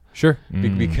though. Sure.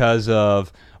 Because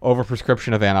of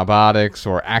overprescription of antibiotics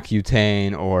or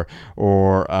Accutane or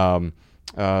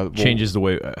Changes the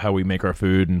way how we make our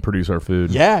food and produce our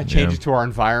food. Yeah, changes to our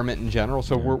environment in general.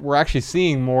 So we're actually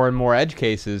seeing more and more edge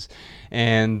cases,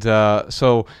 and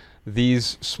so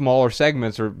these smaller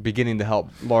segments are beginning to help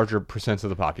larger percents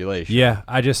of the population. Yeah,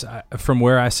 from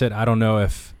where I sit, I don't know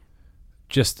if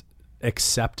just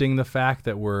accepting the fact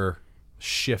that we're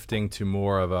shifting to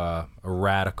more of a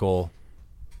radical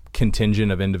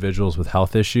contingent of individuals with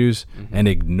health issues and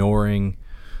ignoring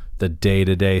the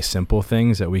day-to-day simple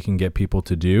things that we can get people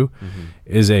to do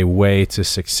is a way to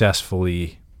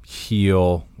successfully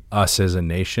heal us as a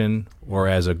nation or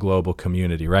as a global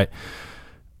community, right?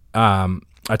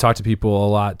 I talk to people a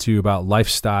lot too about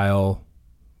lifestyle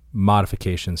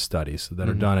modification studies that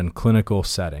are done in clinical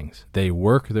settings. They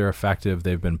work, they're effective,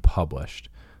 they've been published.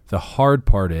 The hard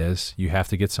part is you have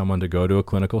to get someone to go to a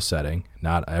clinical setting.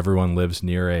 Not everyone lives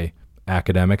near a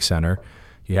academic center.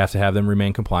 You have to have them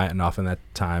remain compliant, and often at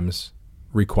times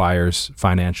requires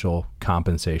financial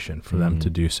compensation for them to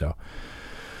do so.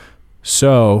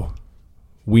 So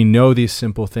we know these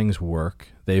simple things work.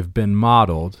 They've been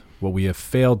modeled. What we have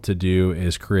failed to do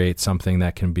is create something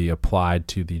that can be applied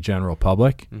to the general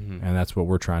public, and that's what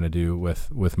we're trying to do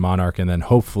with Monarch. And then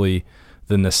hopefully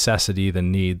the necessity, the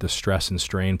need, the stress and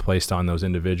strain placed on those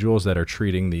individuals that are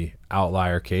treating the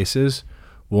outlier cases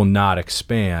will not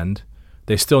expand.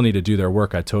 They still need to do their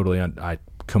work. I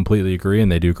completely agree,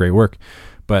 and they do great work.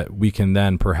 But we can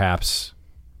then perhaps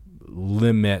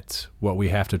limit what we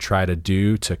have to try to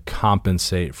do to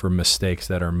compensate for mistakes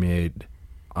that are made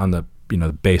on the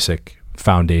the basic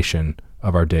foundation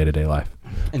of our day-to-day life.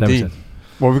 That makes Indeed. sense.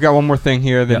 Well, we've got one more thing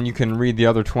here. Then Yep. you can read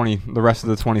the rest of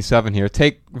the 27 here.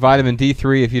 Take vitamin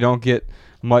D3 if you don't get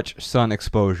much sun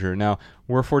exposure. Now,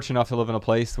 we're fortunate enough to live in a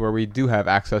place where we do have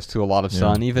access to a lot of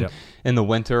sun, even Yep. in the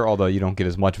winter, although you don't get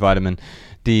as much vitamin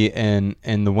D in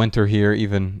the winter here,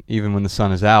 even when the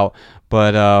sun is out.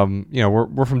 But,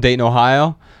 we're from Dayton,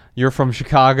 Ohio. You're from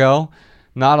Chicago.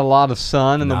 Not a lot of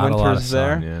sun in the Not a lot of winters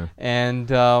sun, there. yeah. And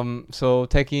so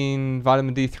taking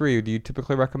vitamin D3, do you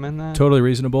typically recommend that? Totally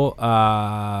reasonable.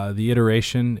 The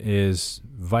iteration is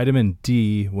vitamin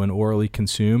D, when orally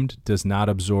consumed, does not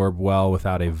absorb well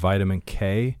without a vitamin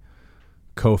K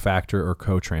cofactor or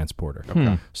co-transporter.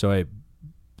 Okay. So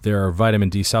there are vitamin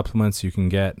D supplements you can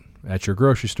get at your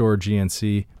grocery store,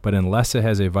 GNC, but unless it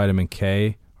has a vitamin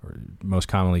K, or most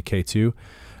commonly K2,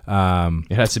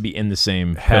 It has to be in the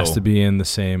same has pill. to be in the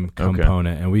same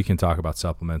component. And we can talk about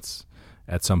supplements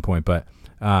at some point, but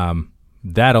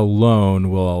that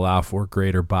alone will allow for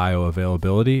greater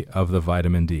bioavailability of the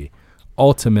vitamin D.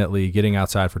 Ultimately, getting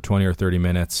outside for 20 or 30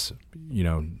 minutes,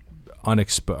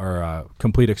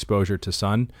 complete exposure to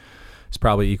sun is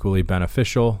probably equally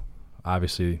beneficial.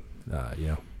 Obviously,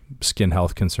 skin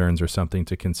health concerns are something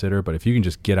to consider, but if you can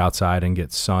just get outside and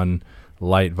get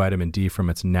sunlight, vitamin D from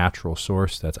its natural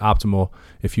source, that's optimal.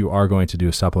 If you are going to do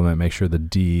a supplement, make sure the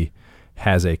D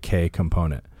has a K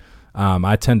component.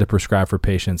 I tend to prescribe for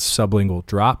patients sublingual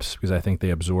drops because I think they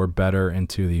absorb better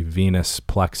into the venous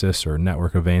plexus or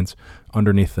network of veins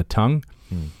underneath the tongue.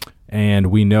 And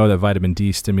we know that vitamin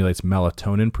D stimulates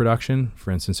melatonin production.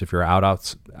 For instance, if you're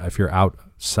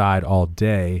outside all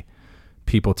day,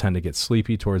 people tend to get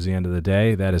sleepy towards the end of the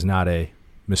day. That is not a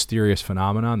mysterious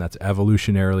phenomenon. That's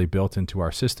evolutionarily built into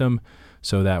our system,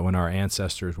 so that when our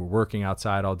ancestors were working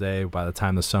outside all day, by the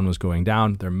time the sun was going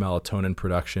down, their melatonin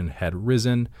production had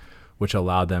risen, which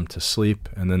allowed them to sleep,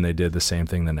 and then they did the same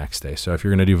thing the next day. So if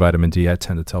you're going to do vitamin D, I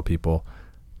tend to tell people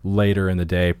later in the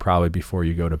day, probably before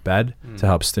you go to bed, to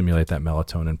help stimulate that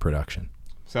melatonin production.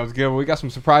 Sounds good. Well, we got some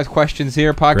surprise questions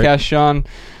here. Podcast Sean.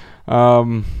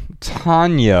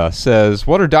 Tanya says,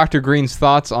 what are Dr. Green's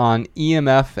thoughts on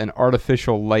EMF and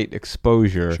artificial light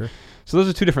exposure? Sure. So those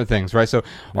are two different things, right? So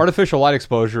artificial light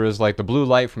exposure is like the blue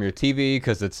light from your TV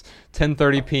because it's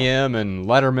 10:30 p.m. and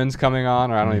Letterman's coming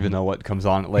on, or I don't even know what comes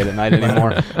on late at night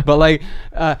anymore. But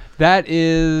that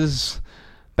is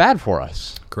bad for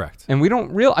us. Correct. And we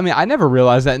don't I never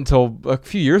realized that until a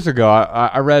few years ago.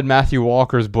 I read Matthew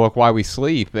Walker's book, Why We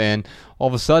Sleep, and all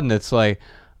of a sudden it's like,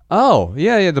 Oh,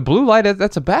 yeah, the blue light,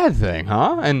 that's a bad thing,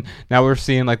 huh? And now we're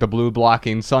seeing like the blue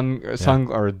blocking sun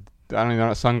or I don't even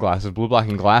know, sunglasses, blue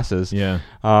blocking glasses. Yeah.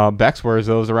 Bex wears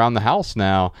those around the house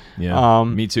now. Yeah.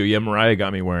 Me too. Yeah, Mariah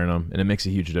got me wearing them, and it makes a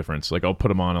huge difference. Like I'll put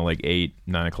them on at like 8,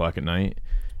 9 o'clock at night,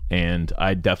 and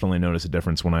I definitely notice a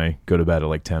difference when I go to bed at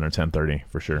like 10 or 10:30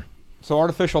 for sure. So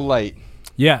artificial light.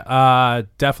 Yeah,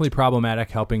 definitely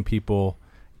problematic, helping people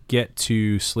get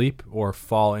to sleep or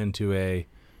fall into a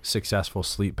successful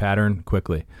sleep pattern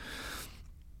quickly.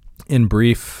 In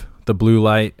brief, the blue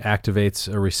light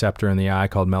activates a receptor in the eye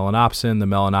called melanopsin. The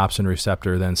melanopsin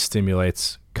receptor then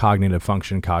stimulates cognitive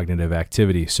function, cognitive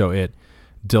activity. So it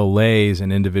delays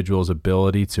an individual's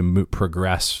ability to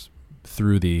progress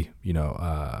through the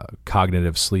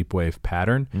cognitive sleep wave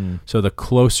pattern. So the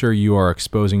closer you are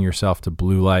exposing yourself to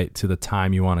blue light to the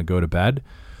time you want to go to bed,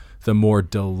 the more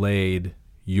delayed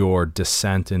your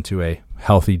descent into a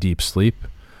healthy deep sleep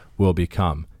will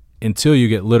become, until you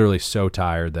get literally so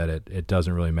tired that it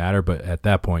doesn't really matter. But at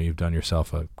that point, you've done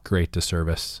yourself a great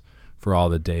disservice for all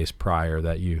the days prior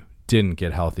that you didn't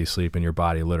get healthy sleep, and your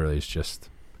body literally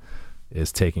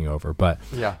is taking over. But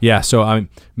so I'm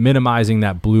minimizing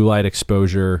that blue light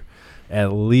exposure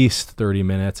at least 30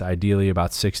 minutes, ideally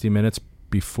about 60 minutes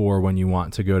before when you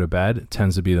want to go to bed. It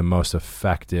tends to be the most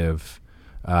effective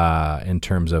in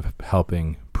terms of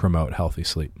helping promote healthy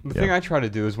sleep. The thing I try to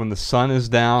do is when the sun is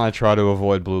down, I try to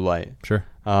avoid blue light. Sure.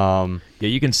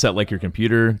 You can set like your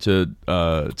computer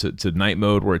to night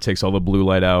mode where it takes all the blue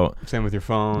light out. Same with your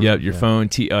phone. Yeah, your phone.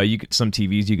 Some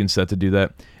TVs you can set to do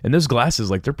that. And those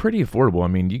glasses, like, they're pretty affordable. I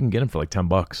mean, you can get them for like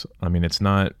 $10. I mean, it's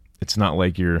not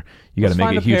like you got to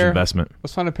make a huge investment.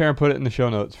 Let's find a pair and put it in the show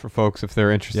notes for folks if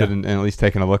they're interested in at least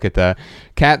taking a look at that.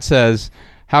 Kat says,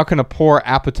 how can a poor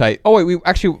appetite... Oh, wait,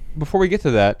 before we get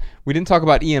to that, we didn't talk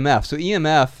about EMF. So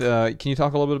EMF, can you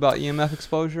talk a little bit about EMF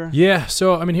exposure? Yeah,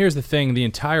 so, I mean, here's the thing. The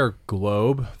entire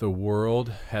globe, the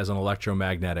world, has an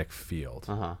electromagnetic field.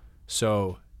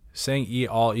 So saying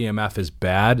all EMF is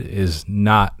bad is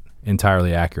not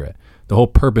entirely accurate. The whole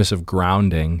purpose of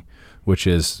grounding, which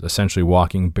is essentially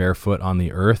walking barefoot on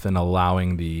the earth and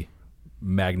allowing the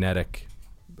magnetic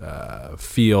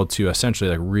field to essentially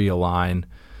like realign.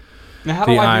 Now, how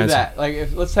do I do that? Like,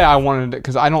 let's say I wanted to,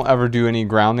 because I don't ever do any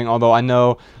grounding, although I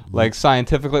know, like,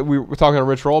 scientifically, we were talking to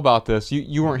Rich Roll about this.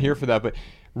 You weren't here for that, but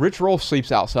Rich Roll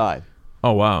sleeps outside.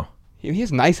 Oh, wow. He has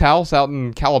a nice house out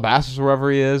in Calabasas, wherever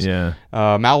he is. Yeah.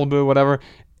 Malibu, whatever.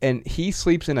 And he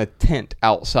sleeps in a tent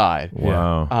outside.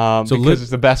 Wow. Because it's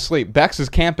the best sleep. Bex is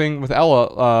camping with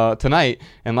Ella tonight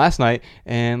and last night,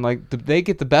 and like they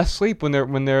get the best sleep when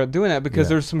they're doing that because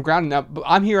there's some grounding. Now,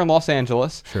 I'm here in Los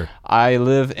Angeles. Sure. I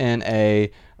live in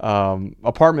a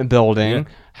apartment building.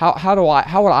 Yeah.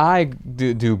 How would I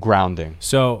do grounding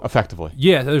so effectively?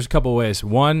 Yeah, there's a couple of ways.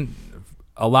 One,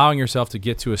 allowing yourself to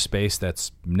get to a space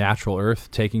that's natural earth,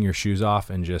 taking your shoes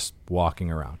off and just walking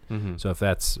around. So if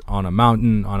that's on a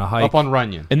mountain, on a hike. Up on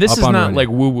Runyon. And this is not like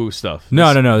woo-woo stuff.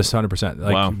 No, this is 100%.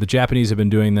 Like the Japanese have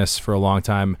been doing this for a long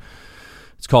time.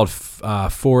 It's called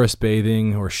forest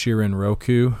bathing or Shirin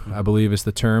Roku, I believe is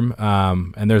the term.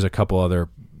 And there's a couple other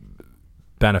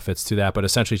benefits to that, but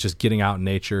essentially it's just getting out in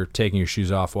nature, taking your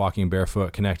shoes off, walking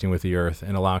barefoot, connecting with the earth,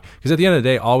 and allowing, because at the end of the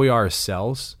day, all we are is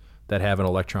cells that have an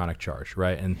electronic charge,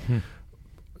 right? And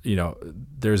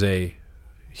there's a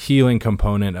healing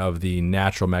component of the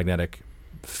natural magnetic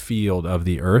field of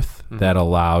the earth that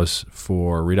allows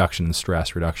for reduction in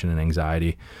stress, reduction in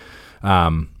anxiety,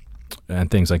 and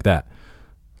things like that.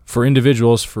 For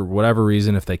individuals, for whatever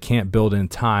reason, if they can't build in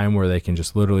time where they can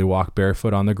just literally walk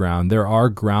barefoot on the ground, there are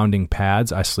grounding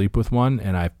pads. I sleep with one,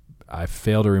 and I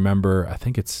fail to remember, I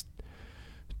think it's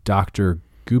Dr.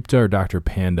 Gupta or Dr.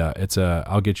 Panda.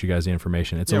 I'll get you guys the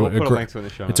information. We'll put a link to it in the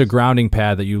show notes. It's a grounding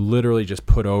pad that you literally just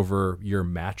put over your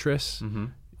mattress.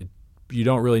 You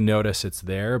don't really notice it's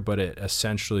there, but it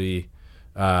essentially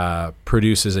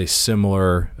produces a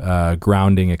similar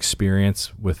grounding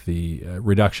experience with the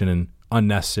reduction in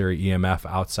unnecessary EMF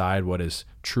outside what is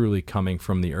truly coming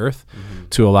from the earth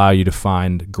to allow you to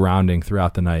find grounding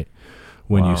throughout the night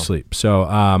when you sleep. So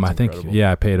I think,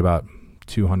 I paid about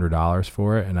 $200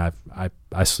 for it, and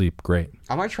I sleep great.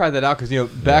 I might try that out because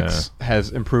Bex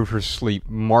has improved her sleep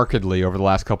markedly over the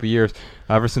last couple of years.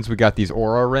 Ever since we got these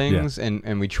Aura rings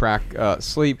and we track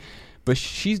sleep, but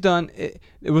she's done it.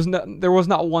 There was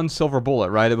not one silver bullet,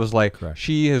 right? It was like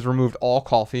she has removed all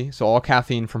coffee, so all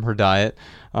caffeine from her diet.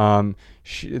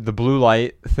 The blue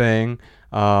light thing.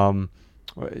 Not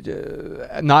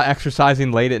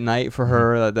exercising late at night for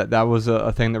her, that was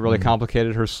a thing that really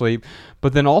complicated her sleep.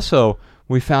 But then also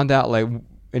we found out, like,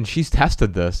 and she's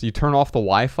tested this. You turn off the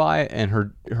Wi-Fi, and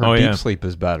her deep sleep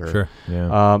is better. Sure.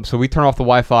 Yeah. So we turn off the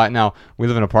Wi-Fi. Now we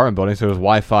live in an apartment building, so there's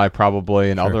Wi-Fi probably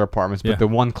in other apartments, but the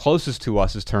one closest to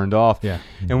us is turned off. Yeah.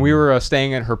 And we were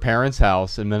staying at her parents'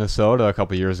 house in Minnesota a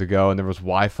couple years ago, and there was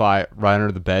Wi-Fi right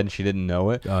under the bed, and she didn't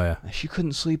know it. Oh yeah. She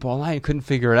couldn't sleep all night, couldn't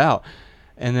figure it out.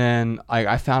 And then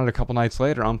I found it a couple nights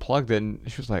later, unplugged it, and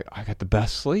she was like, I got the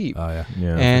best sleep. Oh yeah.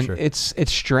 Yeah. And for sure.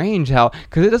 it's strange how,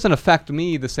 because it doesn't affect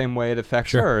me the same way it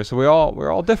affects her. So we're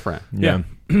all different. Yeah.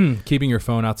 Keeping your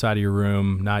phone outside of your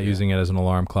room, not using it as an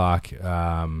alarm clock.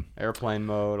 Airplane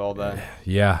mode, all that.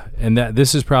 Yeah, and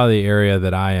this is probably the area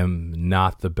that I am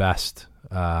not the best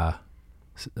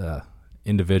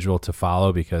individual to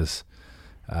follow, because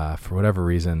for whatever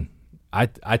reason, I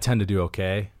tend to do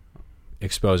okay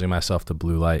exposing myself to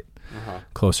blue light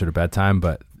closer to bedtime.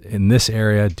 But in this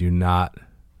area, do not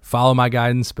follow my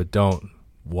guidance, but don't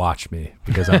watch me,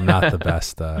 because I'm not the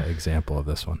best example of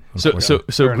this one. So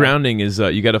grounding is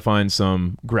you got to find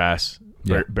some grass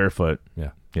barefoot.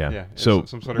 Yeah, So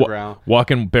some sort of ground.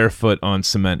 Walking barefoot on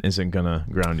cement isn't gonna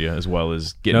ground you as well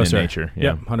as getting in nature.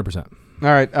 Yeah, 100%. All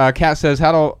right. Kat says,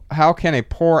 how can a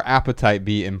poor appetite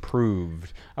be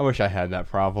improved? I wish I had that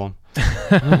problem.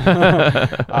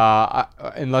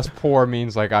 Unless poor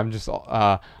means like I'm just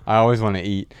I always want to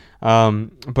eat.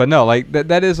 But no, like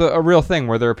that is a real thing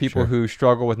where there are people who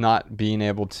struggle with not being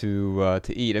able to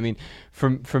eat. I mean,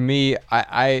 for me,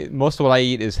 I most of what I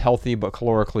eat is healthy but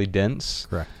calorically dense.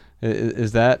 Correct.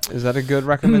 Is that a good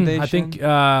recommendation? I think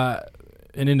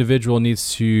an individual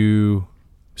needs to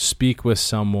speak with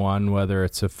someone, whether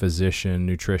it's a physician,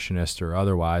 nutritionist, or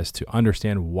otherwise, to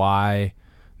understand why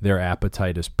their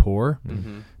appetite is poor,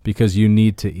 because you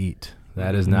need to eat.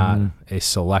 That is not a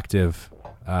selective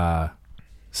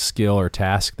skill or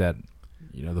task that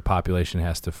the population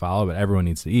has to follow, but everyone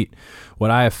needs to eat. What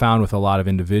I have found with a lot of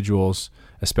individuals,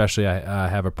 especially I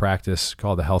have a practice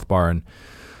called the Health Bar in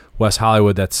West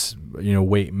Hollywood that's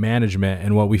weight management,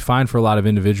 and what we find for a lot of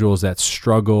individuals that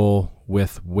struggle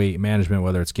with weight management,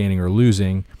 whether it's gaining or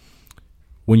losing,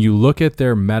 when you look at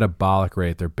their metabolic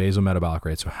rate, their basal metabolic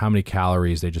rate, so how many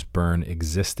calories they just burn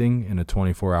existing in a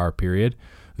 24-hour period,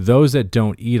 those that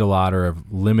don't eat a lot or have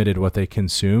limited what they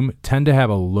consume tend to have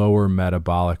a lower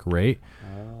metabolic rate,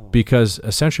 because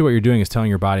essentially what you're doing is telling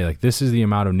your body, like, this is the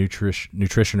amount of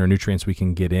nutrition or nutrients we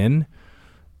can get in,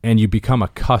 and you become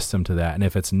accustomed to that. And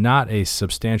if it's not a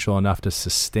substantial enough to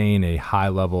sustain a high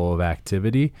level of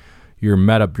activity, your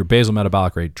basal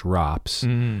metabolic rate drops,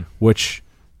 which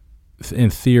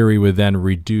in theory would then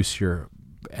reduce your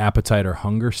appetite or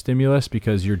hunger stimulus,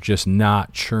 because you're just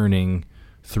not churning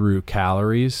through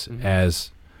calories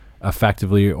as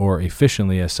effectively or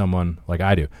efficiently as someone like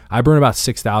I do. I burn about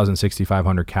 6,000,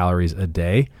 6,500 calories a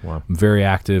day. Wow. I'm very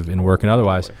active in work and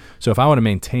otherwise. So if I want to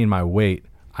maintain my weight,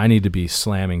 I need to be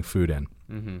slamming food in.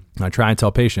 I try and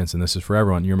tell patients, and this is for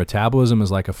everyone, your metabolism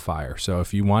is like a fire. So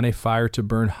if you want a fire to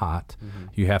burn hot,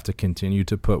 you have to continue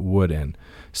to put wood in.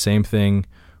 Same thing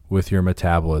with your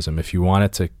metabolism. If you want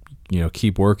it to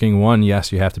keep working, one,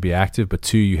 yes, you have to be active, but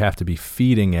two, you have to be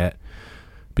feeding it,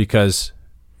 because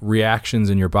reactions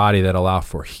in your body that allow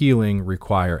for healing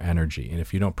require energy. And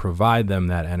if you don't provide them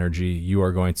that energy, you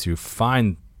are going to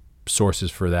find sources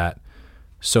for that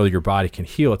so your body can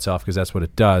heal itself, because that's what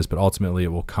it does. But ultimately it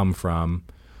will come from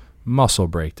muscle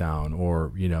breakdown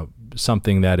or,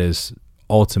 something that is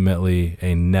ultimately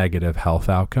a negative health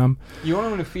outcome. You only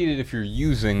want to feed it if you're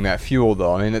using that fuel,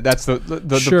 though. I mean, that's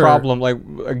the problem. Like,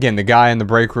 again, the guy in the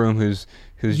break room who's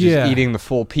just eating the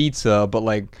full pizza, but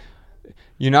like,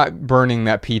 you're not burning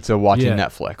that pizza watching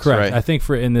Netflix. Correct. Right? I think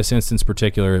in this instance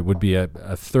particular, it would be a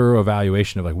thorough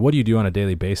evaluation of like, what do you do on a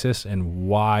daily basis, and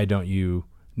why don't you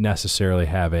necessarily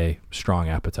have a strong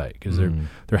appetite? Because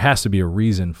there has to be a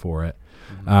reason for it.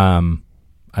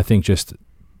 I think just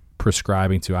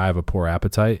prescribing I have a poor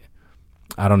appetite,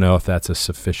 I don't know if that's a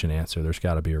sufficient answer. There's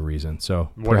got to be a reason.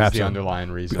 So what is the underlying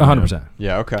reason? 100%.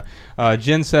 Yeah, okay.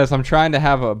 Jen says, I'm trying to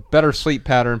have a better sleep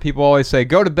pattern. People always say,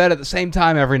 go to bed at the same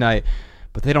time every night,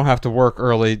 but they don't have to work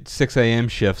early 6 a.m.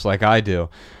 shifts like I do.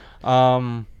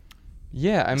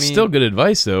 Yeah, I mean... Still good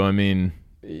advice, though. I mean,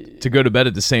 to go to bed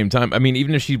at the same time. I mean,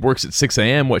 even if she works at 6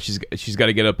 a.m., she's got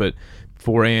to get up at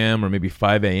 4 a.m. or maybe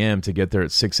 5 a.m. to get there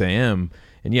at 6 a.m.,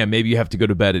 and yeah, maybe you have to go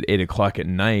to bed at 8 o'clock at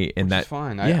night, and that's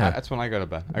fine. Yeah, that's when I go to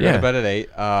bed. I go to bed at 8.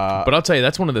 But I'll tell you,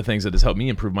 that's one of the things that has helped me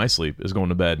improve my sleep is going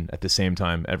to bed at the same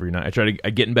time every night.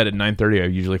 I get in bed at 9:30. I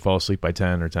usually fall asleep by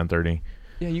 10 or 10:30.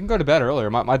 Yeah, you can go to bed earlier.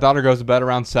 My daughter goes to bed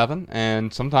around 7,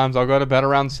 and sometimes I'll go to bed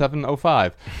around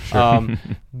 7:05.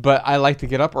 But I like to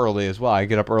get up early as well. I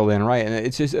get up early and write, and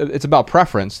it's about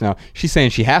preference. Now, she's saying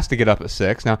she has to get up at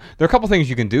 6. Now, there are a couple things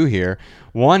you can do here.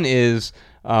 One is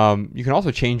you can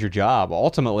also change your job.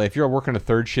 Ultimately, if you're working a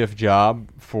third shift job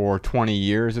for 20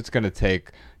 years, it's going to take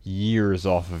years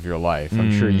off of your life.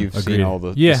 I'm sure you've seen all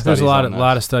the there's a lot on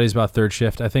of studies about third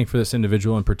shift. I think for this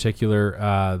individual in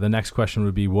particular, the next question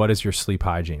would be, what is your sleep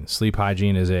hygiene? Sleep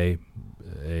hygiene is a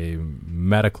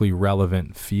medically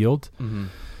relevant field.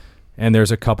 And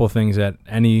there's a couple things that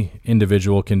any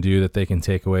individual can do that they can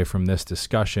take away from this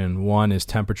discussion. One is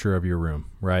temperature of your room,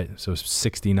 right? So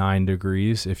 69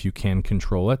 degrees, if you can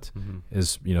control it,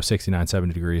 is 69,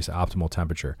 70 degrees optimal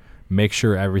temperature. Make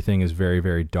sure everything is very,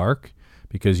 very dark,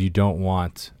 because you don't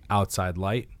want outside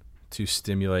light to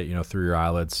stimulate, through your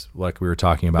eyelids, like we were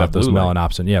talking about, those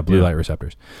melanopsin, blue light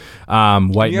receptors. You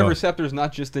have receptors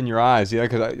not just in your eyes,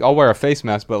 because I'll wear a face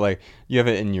mask, but like you have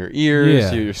it in your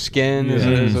ears, your skin is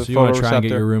a so you want to try and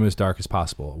get photoreceptor. your room as dark as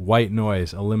possible. White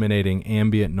noise, eliminating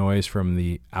ambient noise from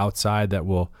the outside that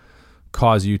will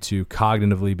cause you to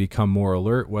cognitively become more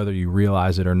alert, whether you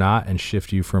realize it or not, and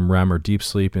shift you from REM or deep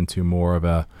sleep into more of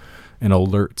an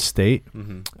alert state.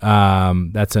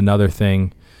 That's another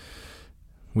thing.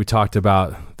 We talked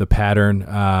about the pattern.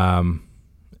 And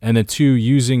then 2,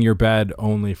 using your bed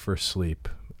only for sleep,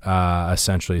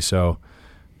 essentially. So,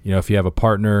 if you have a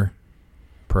partner,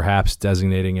 perhaps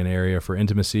designating an area for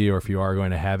intimacy, or if you are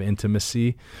going to have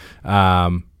intimacy,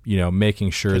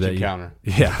 making sure that counter.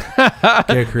 Get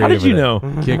creative. How did you know?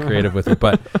 Get creative with it.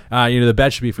 But, the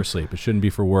bed should be for sleep. It shouldn't be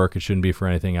for work. It shouldn't be for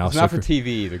anything else. It's not for TV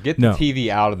either. Get the TV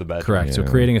out of the bedroom. Correct. So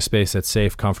creating a space that's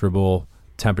safe, comfortable,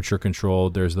 temperature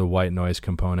controlled. There's the white noise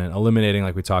component. Eliminating,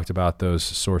 like we talked about, those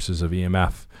sources of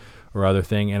EMF or other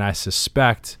thing. And I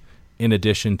suspect, in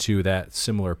addition to that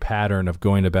similar pattern of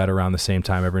going to bed around the same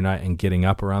time every night and getting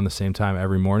up around the same time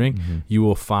every morning, you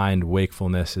will find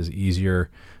wakefulness is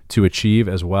easier to achieve,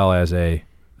 as well as a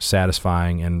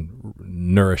satisfying and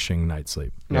nourishing night's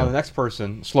sleep. Now, the next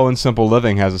person, Slow and Simple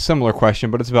Living, has a similar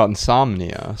question, but it's about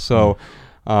insomnia. So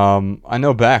I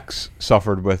know Bex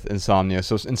suffered with insomnia.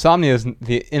 So insomnia is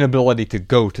the inability to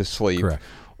go to sleep. Correct.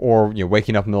 Or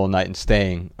waking up in the middle of the night and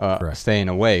staying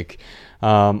awake.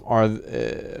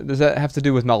 Does that have to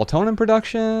do with melatonin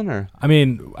production, or? I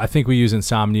mean, I think we use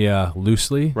insomnia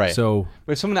loosely. Right. So,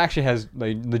 but if someone actually has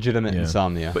legitimate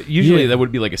insomnia, But usually that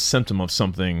would be like a symptom of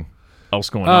something else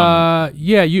going on.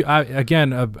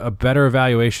 Again, a better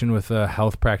evaluation with a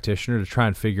health practitioner to try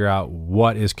and figure out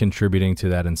what is contributing to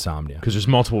that insomnia. Because there's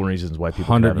multiple reasons why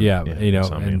people have insomnia.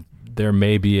 And there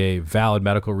may be a valid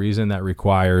medical reason that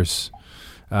requires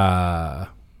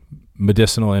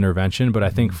medicinal intervention, but I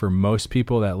think for most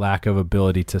people, that lack of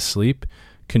ability to sleep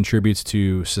contributes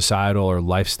to societal or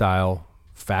lifestyle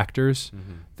factors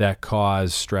that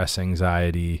cause stress,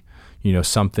 anxiety,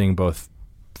 something both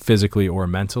physically or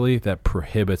mentally that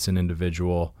prohibits an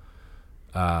individual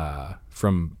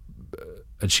from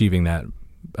achieving that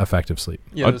effective sleep.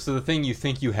 Yeah, so the thing you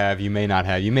think you have, you may not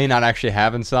have. You may not actually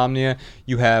have insomnia.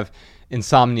 You have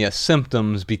insomnia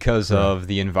symptoms because of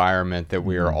the environment that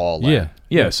we are all in.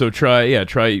 So try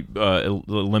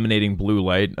eliminating blue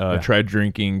light. Try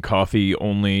drinking coffee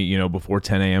only before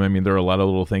 10 a.m. I mean, there are a lot of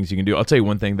little things you can do. I'll tell you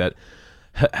one thing that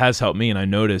has helped me, and I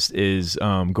noticed, is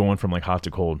going from like hot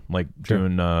to cold, like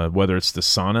doing whether it's the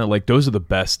sauna. Like those are the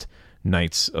best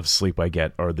nights of sleep I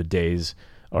get, are the days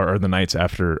or the nights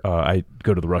after I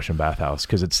go to the Russian bathhouse,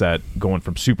 because it's that going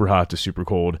from super hot to super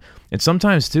cold. And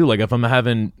sometimes too, like if I'm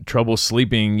having trouble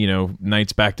sleeping,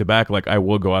 nights back to back, like I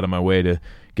will go out of my way to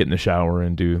get in the shower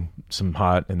and do some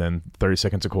hot, and then 30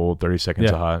 seconds of cold, 30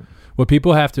 seconds of hot. What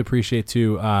people have to appreciate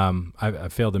too, I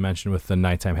failed to mention with the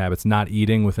nighttime habits, not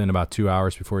eating within about 2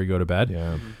 hours before you go to bed.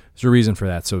 Yeah. There's a reason for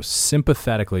that. So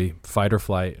sympathetically, fight or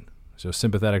flight. So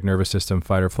sympathetic nervous system,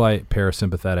 fight or flight,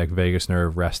 parasympathetic, vagus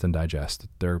nerve, rest and digest.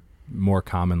 They're more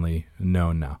commonly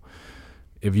known now.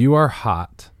 If you are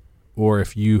hot, or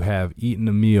if you have eaten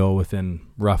a meal within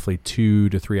roughly 2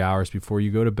 to 3 hours before you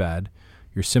go to bed,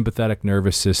 your sympathetic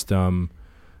nervous system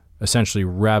essentially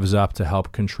revs up to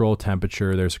help control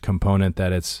temperature. There's a component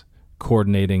that it's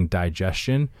coordinating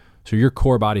digestion. So your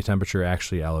core body temperature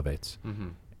actually elevates.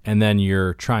 And then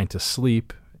you're trying to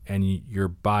sleep, and your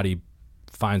body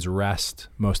finds rest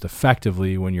most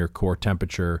effectively when your core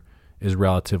temperature is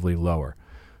relatively lower,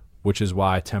 which is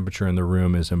why temperature in the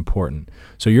room is important.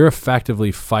 So you're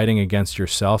effectively fighting against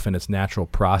yourself in its natural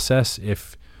process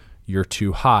if you're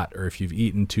too hot or if you've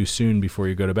eaten too soon before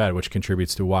you go to bed, which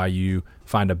contributes to why you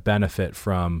find a benefit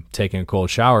from taking a cold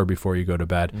shower before you go to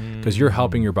bed, because you're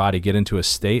helping your body get into a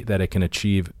state that it can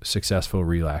achieve successful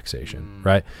relaxation,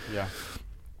 right? Yeah.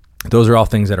 Those are all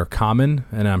things that are common,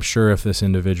 and I'm sure if this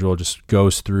individual just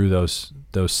goes through those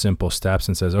simple steps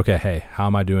and says, okay, hey, how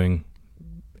am I doing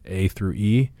A through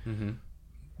E?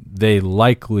 They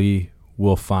likely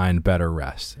will find better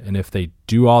rest. And if they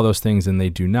do all those things and they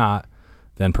do not,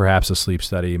 then perhaps a sleep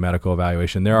study, medical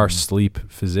evaluation. There are sleep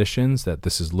physicians that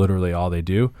this is literally all they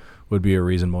do, would be a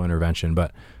reasonable intervention.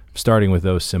 But starting with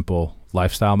those simple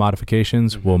lifestyle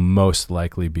modifications will most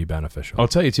likely be beneficial. I'll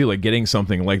tell you too, like getting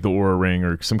something like the Oura Ring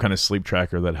or some kind of sleep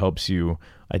tracker that helps you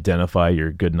identify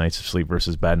your good nights of sleep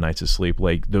versus bad nights of sleep.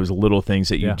 Like those little things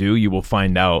that you do, you will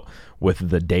find out with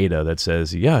the data that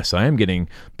says, yes, I am getting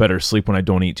better sleep when I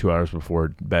don't eat 2 hours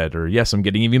before bed, or yes, I'm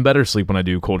getting even better sleep when I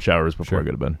do cold showers before I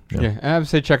go to bed. Yeah, and I would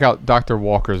say check out Dr.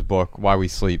 Walker's book, Why We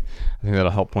Sleep. I think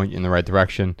that'll help point you in the right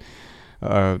direction.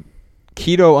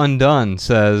 Keto Undone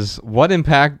says, what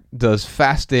impact does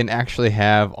fasting actually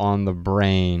have on the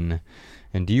brain?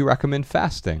 And do you recommend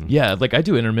fasting? Yeah, like I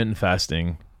do intermittent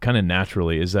fasting kind of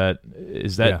naturally. Is that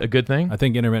a good thing? I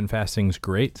think intermittent fasting is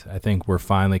great. I think we're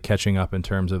finally catching up in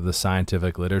terms of the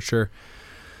scientific literature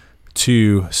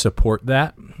to support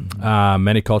that.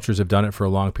 Many cultures have done it for a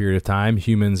long period of time.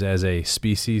 Humans as a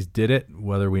species did it,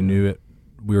 whether we knew it,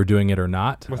 we were doing it or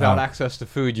not. Without access to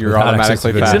food, you're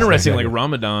automatically fasting. It's interesting, like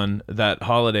Ramadan, that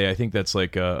holiday, I think that's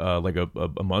like a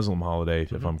Muslim holiday,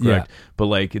 if I'm correct. Yeah. But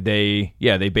like they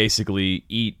basically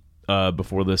eat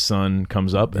before the sun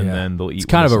comes up, and then they'll eat. It's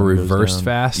kind of a reverse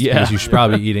fast, because you should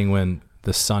probably be eating when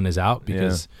the sun is out,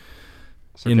 because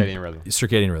circadian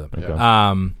rhythm.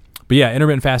 Okay. But yeah,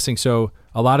 intermittent fasting. So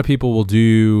a lot of people will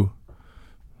do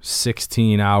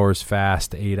 16 hours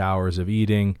fast, 8 hours of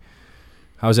eating.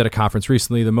 I was at a conference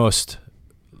recently. The most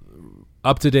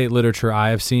up-to-date literature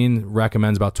I have seen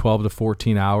recommends about 12 to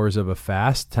 14 hours of a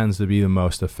fast tends to be the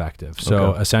most effective.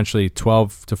 So essentially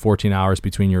 12 to 14 hours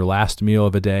between your last meal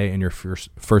of a day and your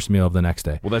first meal of the next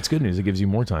day. Well, that's good news. It gives you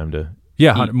more time to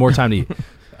eat. More time to eat.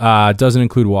 It doesn't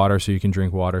include water, so you can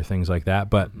drink water, things like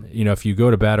that. But, if you go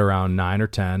to bed around 9 or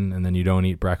 10 and then you don't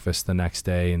eat breakfast the next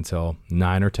day until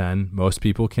 9 or 10, most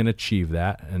people can achieve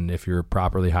that. And if you're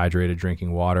properly hydrated,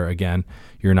 drinking water, again,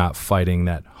 you're not fighting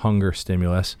that hunger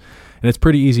stimulus. And it's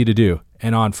pretty easy to do.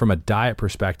 And from a diet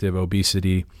perspective,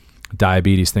 obesity,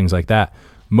 diabetes, things like that,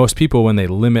 most people, when they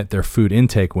limit their food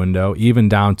intake window, even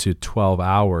down to 12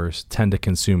 hours, tend to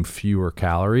consume fewer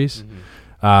calories,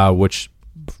 which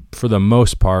for the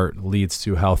most part leads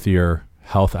to healthier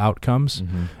health outcomes.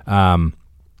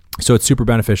 So it's super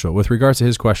beneficial. With regards to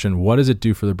his question, what does it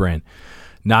do for the brain?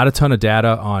 Not a ton of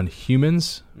data on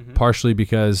humans, partially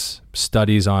because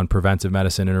studies on preventive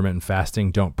medicine, intermittent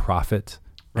fasting don't profit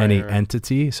any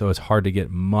entity. So it's hard to get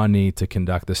money to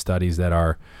conduct the studies that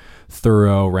are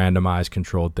thorough, randomized,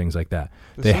 controlled, things like that.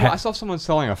 I saw someone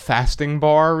selling a fasting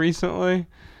bar recently.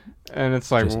 And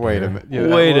it's like, wait a minute.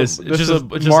 It's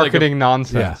just marketing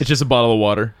nonsense. Yeah. It's just a bottle of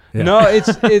water. Yeah. No,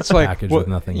 it's like packaged with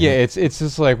nothing. Yeah, it's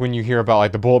just like when you hear about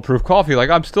like the bulletproof coffee, like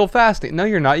I'm still fasting. No,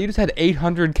 you're not. You just had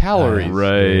 800 calories.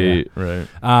 Right.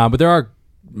 But there are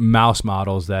mouse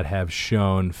models that have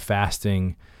shown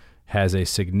fasting has a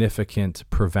significant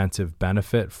preventive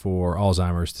benefit for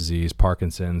Alzheimer's disease,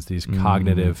 Parkinson's, these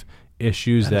cognitive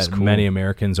issues that many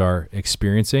Americans are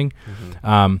experiencing.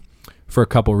 For a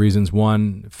couple reasons.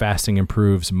 One, fasting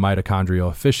improves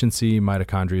mitochondrial efficiency.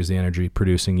 Mitochondria is the energy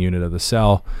producing unit of the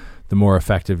cell. The more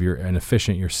effective and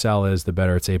efficient your cell is, the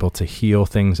better it's able to heal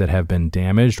things that have been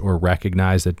damaged or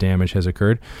recognize that damage has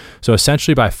occurred. So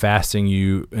essentially by fasting,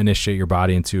 you initiate your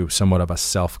body into somewhat of a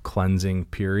self-cleansing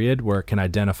period where it can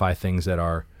identify things that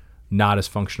are not as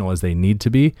functional as they need to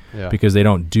be because they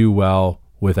don't do well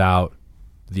without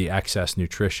the excess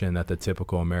nutrition that the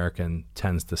typical American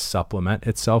tends to supplement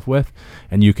itself with.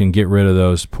 And you can get rid of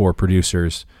those poor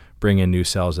producers, bring in new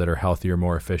cells that are healthier,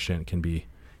 more efficient, can be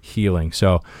healing.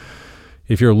 So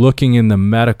if you're looking in the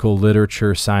medical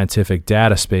literature, scientific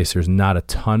data space, there's not a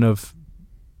ton of,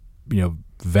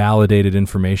 validated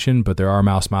information, but there are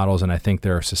mouse models. And I think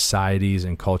there are societies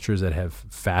and cultures that have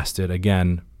fasted,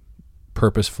 again,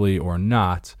 purposefully or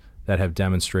not, that have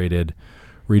demonstrated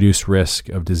reduced risk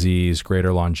of disease,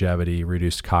 greater longevity,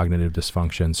 reduced cognitive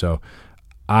dysfunction. So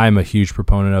I'm a huge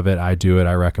proponent of it. I do it.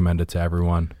 I recommend it to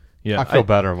everyone. Yeah, I feel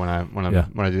better when I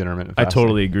do intermittent fasting. I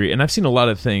totally agree. And I've seen a lot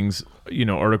of things,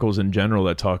 articles in general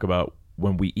that talk about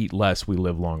when we eat less, we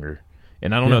live longer.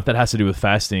 And I don't know if that has to do with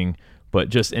fasting, but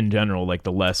just in general, like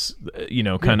the less,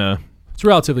 kind of. It's a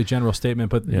relatively general statement,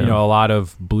 but a lot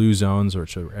of blue zones, or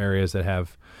areas that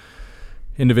have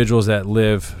individuals that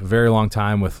live a very long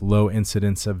time with low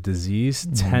incidence of disease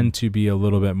tend to be a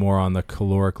little bit more on the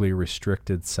calorically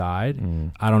restricted side.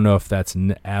 I don't know if that's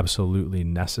absolutely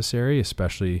necessary,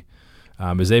 especially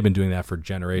as they've been doing that for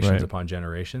generations upon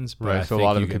generations. But I so a think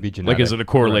lot of it could be genetic. Like, is it a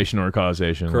correlation or a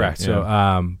causation? Correct. Like,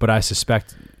 So, but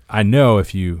I know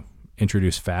if you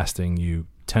introduce fasting, you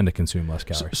tend to consume less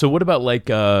calories. So what about like,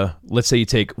 let's say you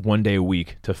take 1 day a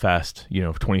week to fast,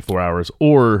 24 hours,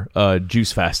 or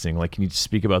juice fasting? Like, can you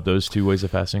speak about those two ways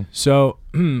of fasting? So,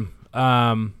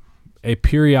 a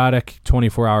periodic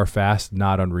 24-hour fast,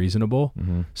 not unreasonable.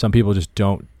 Some people just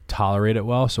don't tolerate it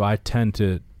well. So I tend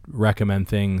to recommend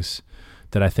things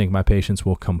that I think my patients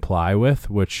will comply with,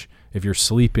 which if you're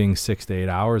sleeping 6 to 8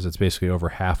 hours, it's basically over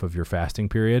half of your fasting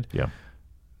period. Yeah.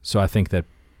 So I think that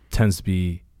tends to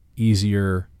be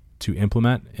easier to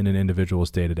implement in an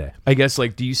individual's day-to-day. I guess,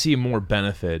 like, do you see more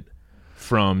benefit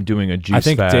from doing a juice fast?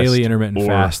 I think daily intermittent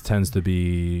fast tends to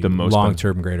be the most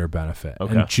long-term greater benefit.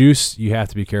 Okay. And juice, you have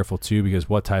to be careful too, because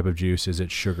what type of juice is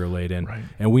it sugar laden? Right.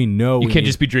 And we know you can't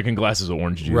just be drinking glasses of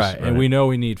orange juice. Right. And we know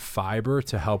we need fiber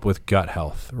to help with gut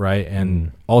health, right?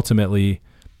 And ultimately,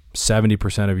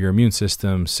 70% of your immune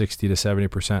system, 60 to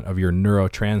 70% of your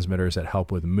neurotransmitters that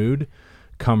help with mood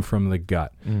come from the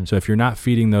gut. So if you're not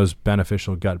feeding those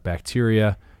beneficial gut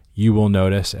bacteria, you will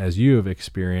notice, as you have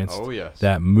experienced,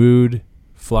 that mood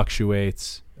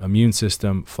fluctuates, immune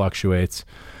system fluctuates.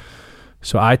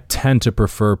 So I tend to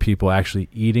prefer people actually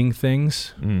eating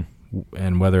things,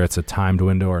 and whether it's a timed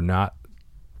window or not,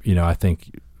 I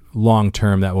think long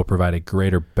term that will provide a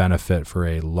greater benefit for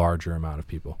a larger amount of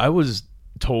people. I was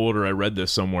told, or I read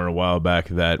this somewhere a while back,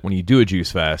 that when you do a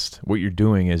juice fast, what you're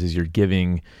doing is you're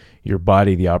giving your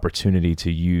body the opportunity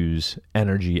to use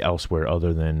energy elsewhere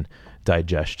other than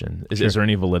digestion. Is there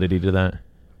any validity to that?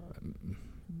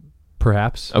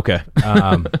 Perhaps. Okay.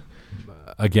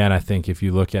 Again, I think if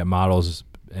you look at models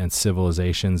and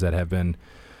civilizations that have been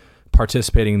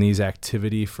participating in these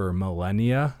activity for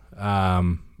millennia,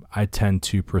 I tend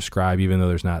to prescribe, even though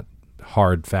there's not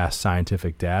hard, fast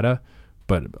scientific data,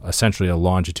 but essentially a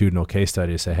longitudinal case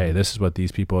study to say, hey, this is what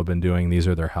these people have been doing. These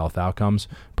are their health outcomes.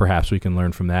 Perhaps we can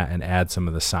learn from that and add some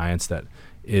of the science that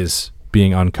is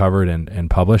being uncovered and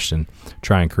published, and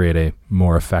try and create a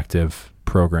more effective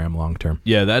program long term.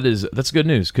 Yeah, that's good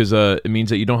news, because it means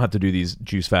that you don't have to do these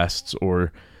juice fasts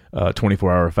or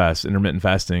 24-hour fasts. Intermittent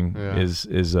fasting is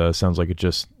sounds like it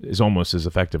just is almost as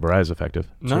effective or as effective.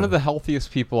 None of the healthiest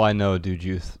people I know do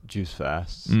juice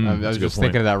fasts. I was just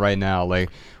thinking of that right now. Like,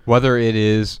 whether it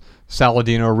is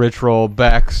Saladino, Rich Roll,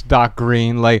 Bex, Doc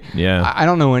Green, like, I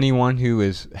don't know anyone who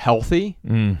is healthy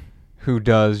who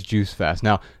does juice fast.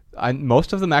 Now,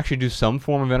 most of them actually do some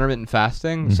form of intermittent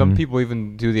fasting. Some people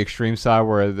even do the extreme side,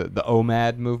 where the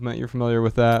OMAD movement. You're familiar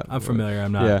with that? I'm familiar.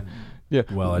 I'm not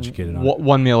well educated on it.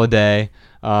 One meal a day.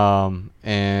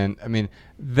 And I mean,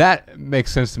 that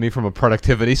makes sense to me from a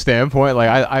productivity standpoint. Like,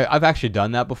 I've actually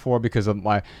done that before because of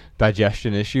my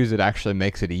digestion issues. It actually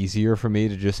makes it easier for me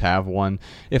to just have one.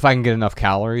 If I can get enough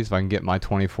calories, if I can get my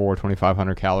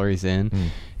 2,500 calories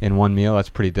in 1 meal, that's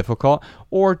pretty difficult.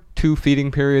 Or 2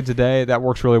 feeding periods a day. That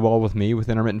works really well with me with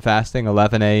intermittent fasting,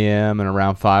 11 a.m. and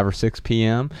around 5 or 6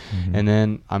 p.m. And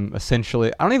then I'm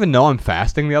essentially, I don't even know I'm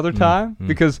fasting the other time,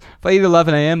 because if I eat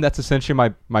 11 a.m., that's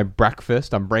essentially my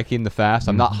breakfast. I'm breaking the fast.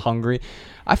 I'm not hungry.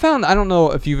 I found, I don't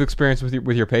know if you've experienced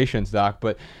with your patients, Doc,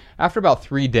 but after about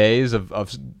 3 days of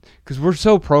because we're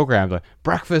so programmed, like,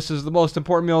 breakfast is the most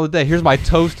important meal of the day. Here's my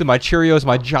toast and my Cheerios,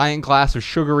 my giant glass of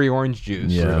sugary orange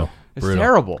juice. Yeah. It's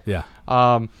terrible. Yeah.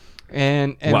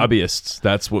 And lobbyists,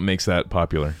 that's what makes that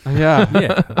popular.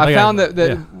 Yeah. I found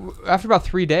that after about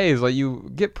 3 days, like,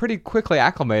 you get pretty quickly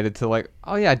acclimated to, like,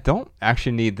 oh yeah, I don't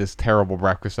actually need this terrible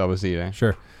breakfast I was eating.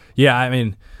 Sure. Yeah, I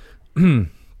mean,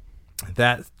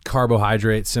 that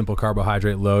simple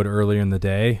carbohydrate load earlier in the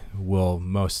day will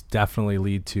most definitely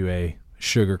lead to a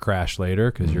sugar crash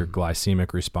later, because your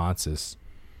glycemic response is,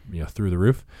 through the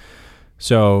roof.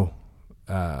 So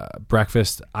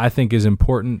breakfast, I think, is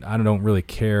important. I don't really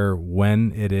care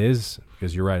when it is,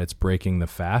 because you're right, it's breaking the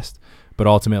fast, but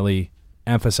ultimately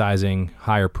emphasizing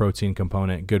higher protein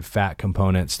component, good fat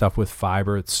component, stuff with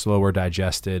fiber, it's slower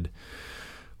digested,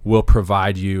 will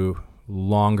provide you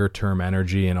longer term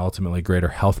energy and ultimately greater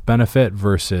health benefit,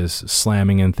 versus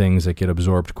slamming in things that get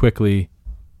absorbed quickly,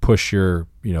 push your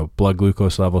blood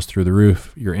glucose levels through the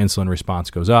roof, your insulin response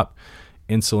goes up.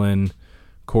 Insulin,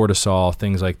 cortisol,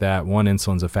 things like that. One,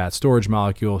 insulin's a fat storage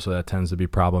molecule, so that tends to be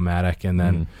problematic. And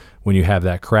then when you have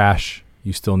that crash,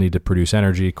 you still need to produce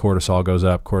energy. Cortisol goes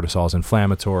up. Cortisol is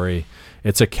inflammatory.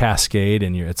 It's a cascade,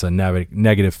 and it's a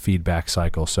negative feedback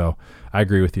cycle. So I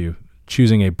agree with you.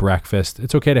 choosing a breakfast.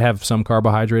 It's okay to have some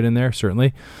carbohydrate in there,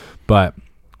 certainly, but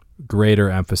greater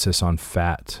emphasis on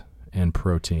fat and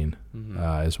protein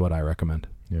is what I recommend.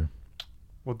 Yeah.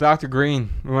 Well, Dr. Green,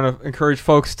 we want to encourage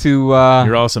folks to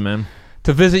You're awesome, man.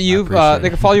 to visit you. appreciate They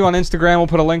can follow you on Instagram. We'll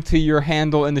put a link to your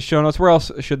handle in the show notes. Where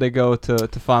else should they go to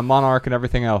find Monarch and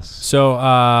everything else? So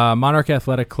Monarch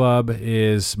Athletic Club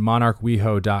is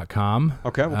monarchweho.com.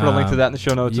 Okay, we'll put a link to that in the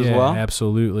show notes as well.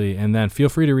 Absolutely. And then feel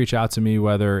free to reach out to me,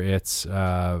 whether it's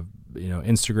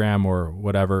Instagram or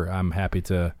whatever. I'm happy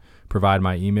to provide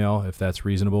my email if that's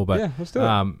reasonable. But Yeah, let's do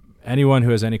it. Anyone who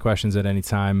has any questions at any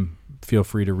time, feel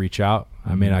free to reach out.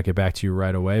 I may not get back to you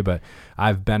right away, but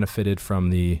I've benefited from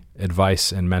the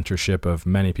advice and mentorship of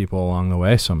many people along the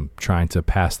way, so I'm trying to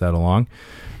pass that along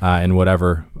in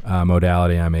whatever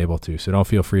modality I'm able to. So don't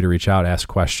feel free to reach out, ask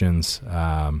questions.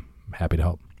 Happy to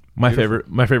help. My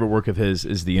favorite work of his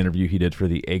is the interview he did for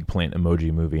the eggplant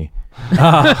emoji movie.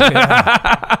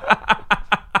 I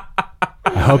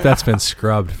hope that's been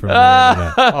scrubbed from the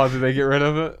internet. Oh, did they get rid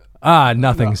of it?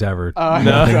 Nothing's ever.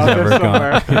 Nothing's It's out ever there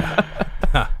gone.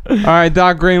 somewhere. All right,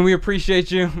 Doc Green, we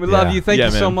appreciate you. We love Yeah. you. Thank Yeah,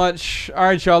 you so man. much. All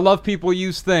right, y'all. Love people,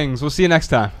 use things. We'll see you next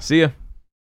time. See ya.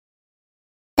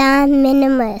 The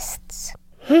Minimalists.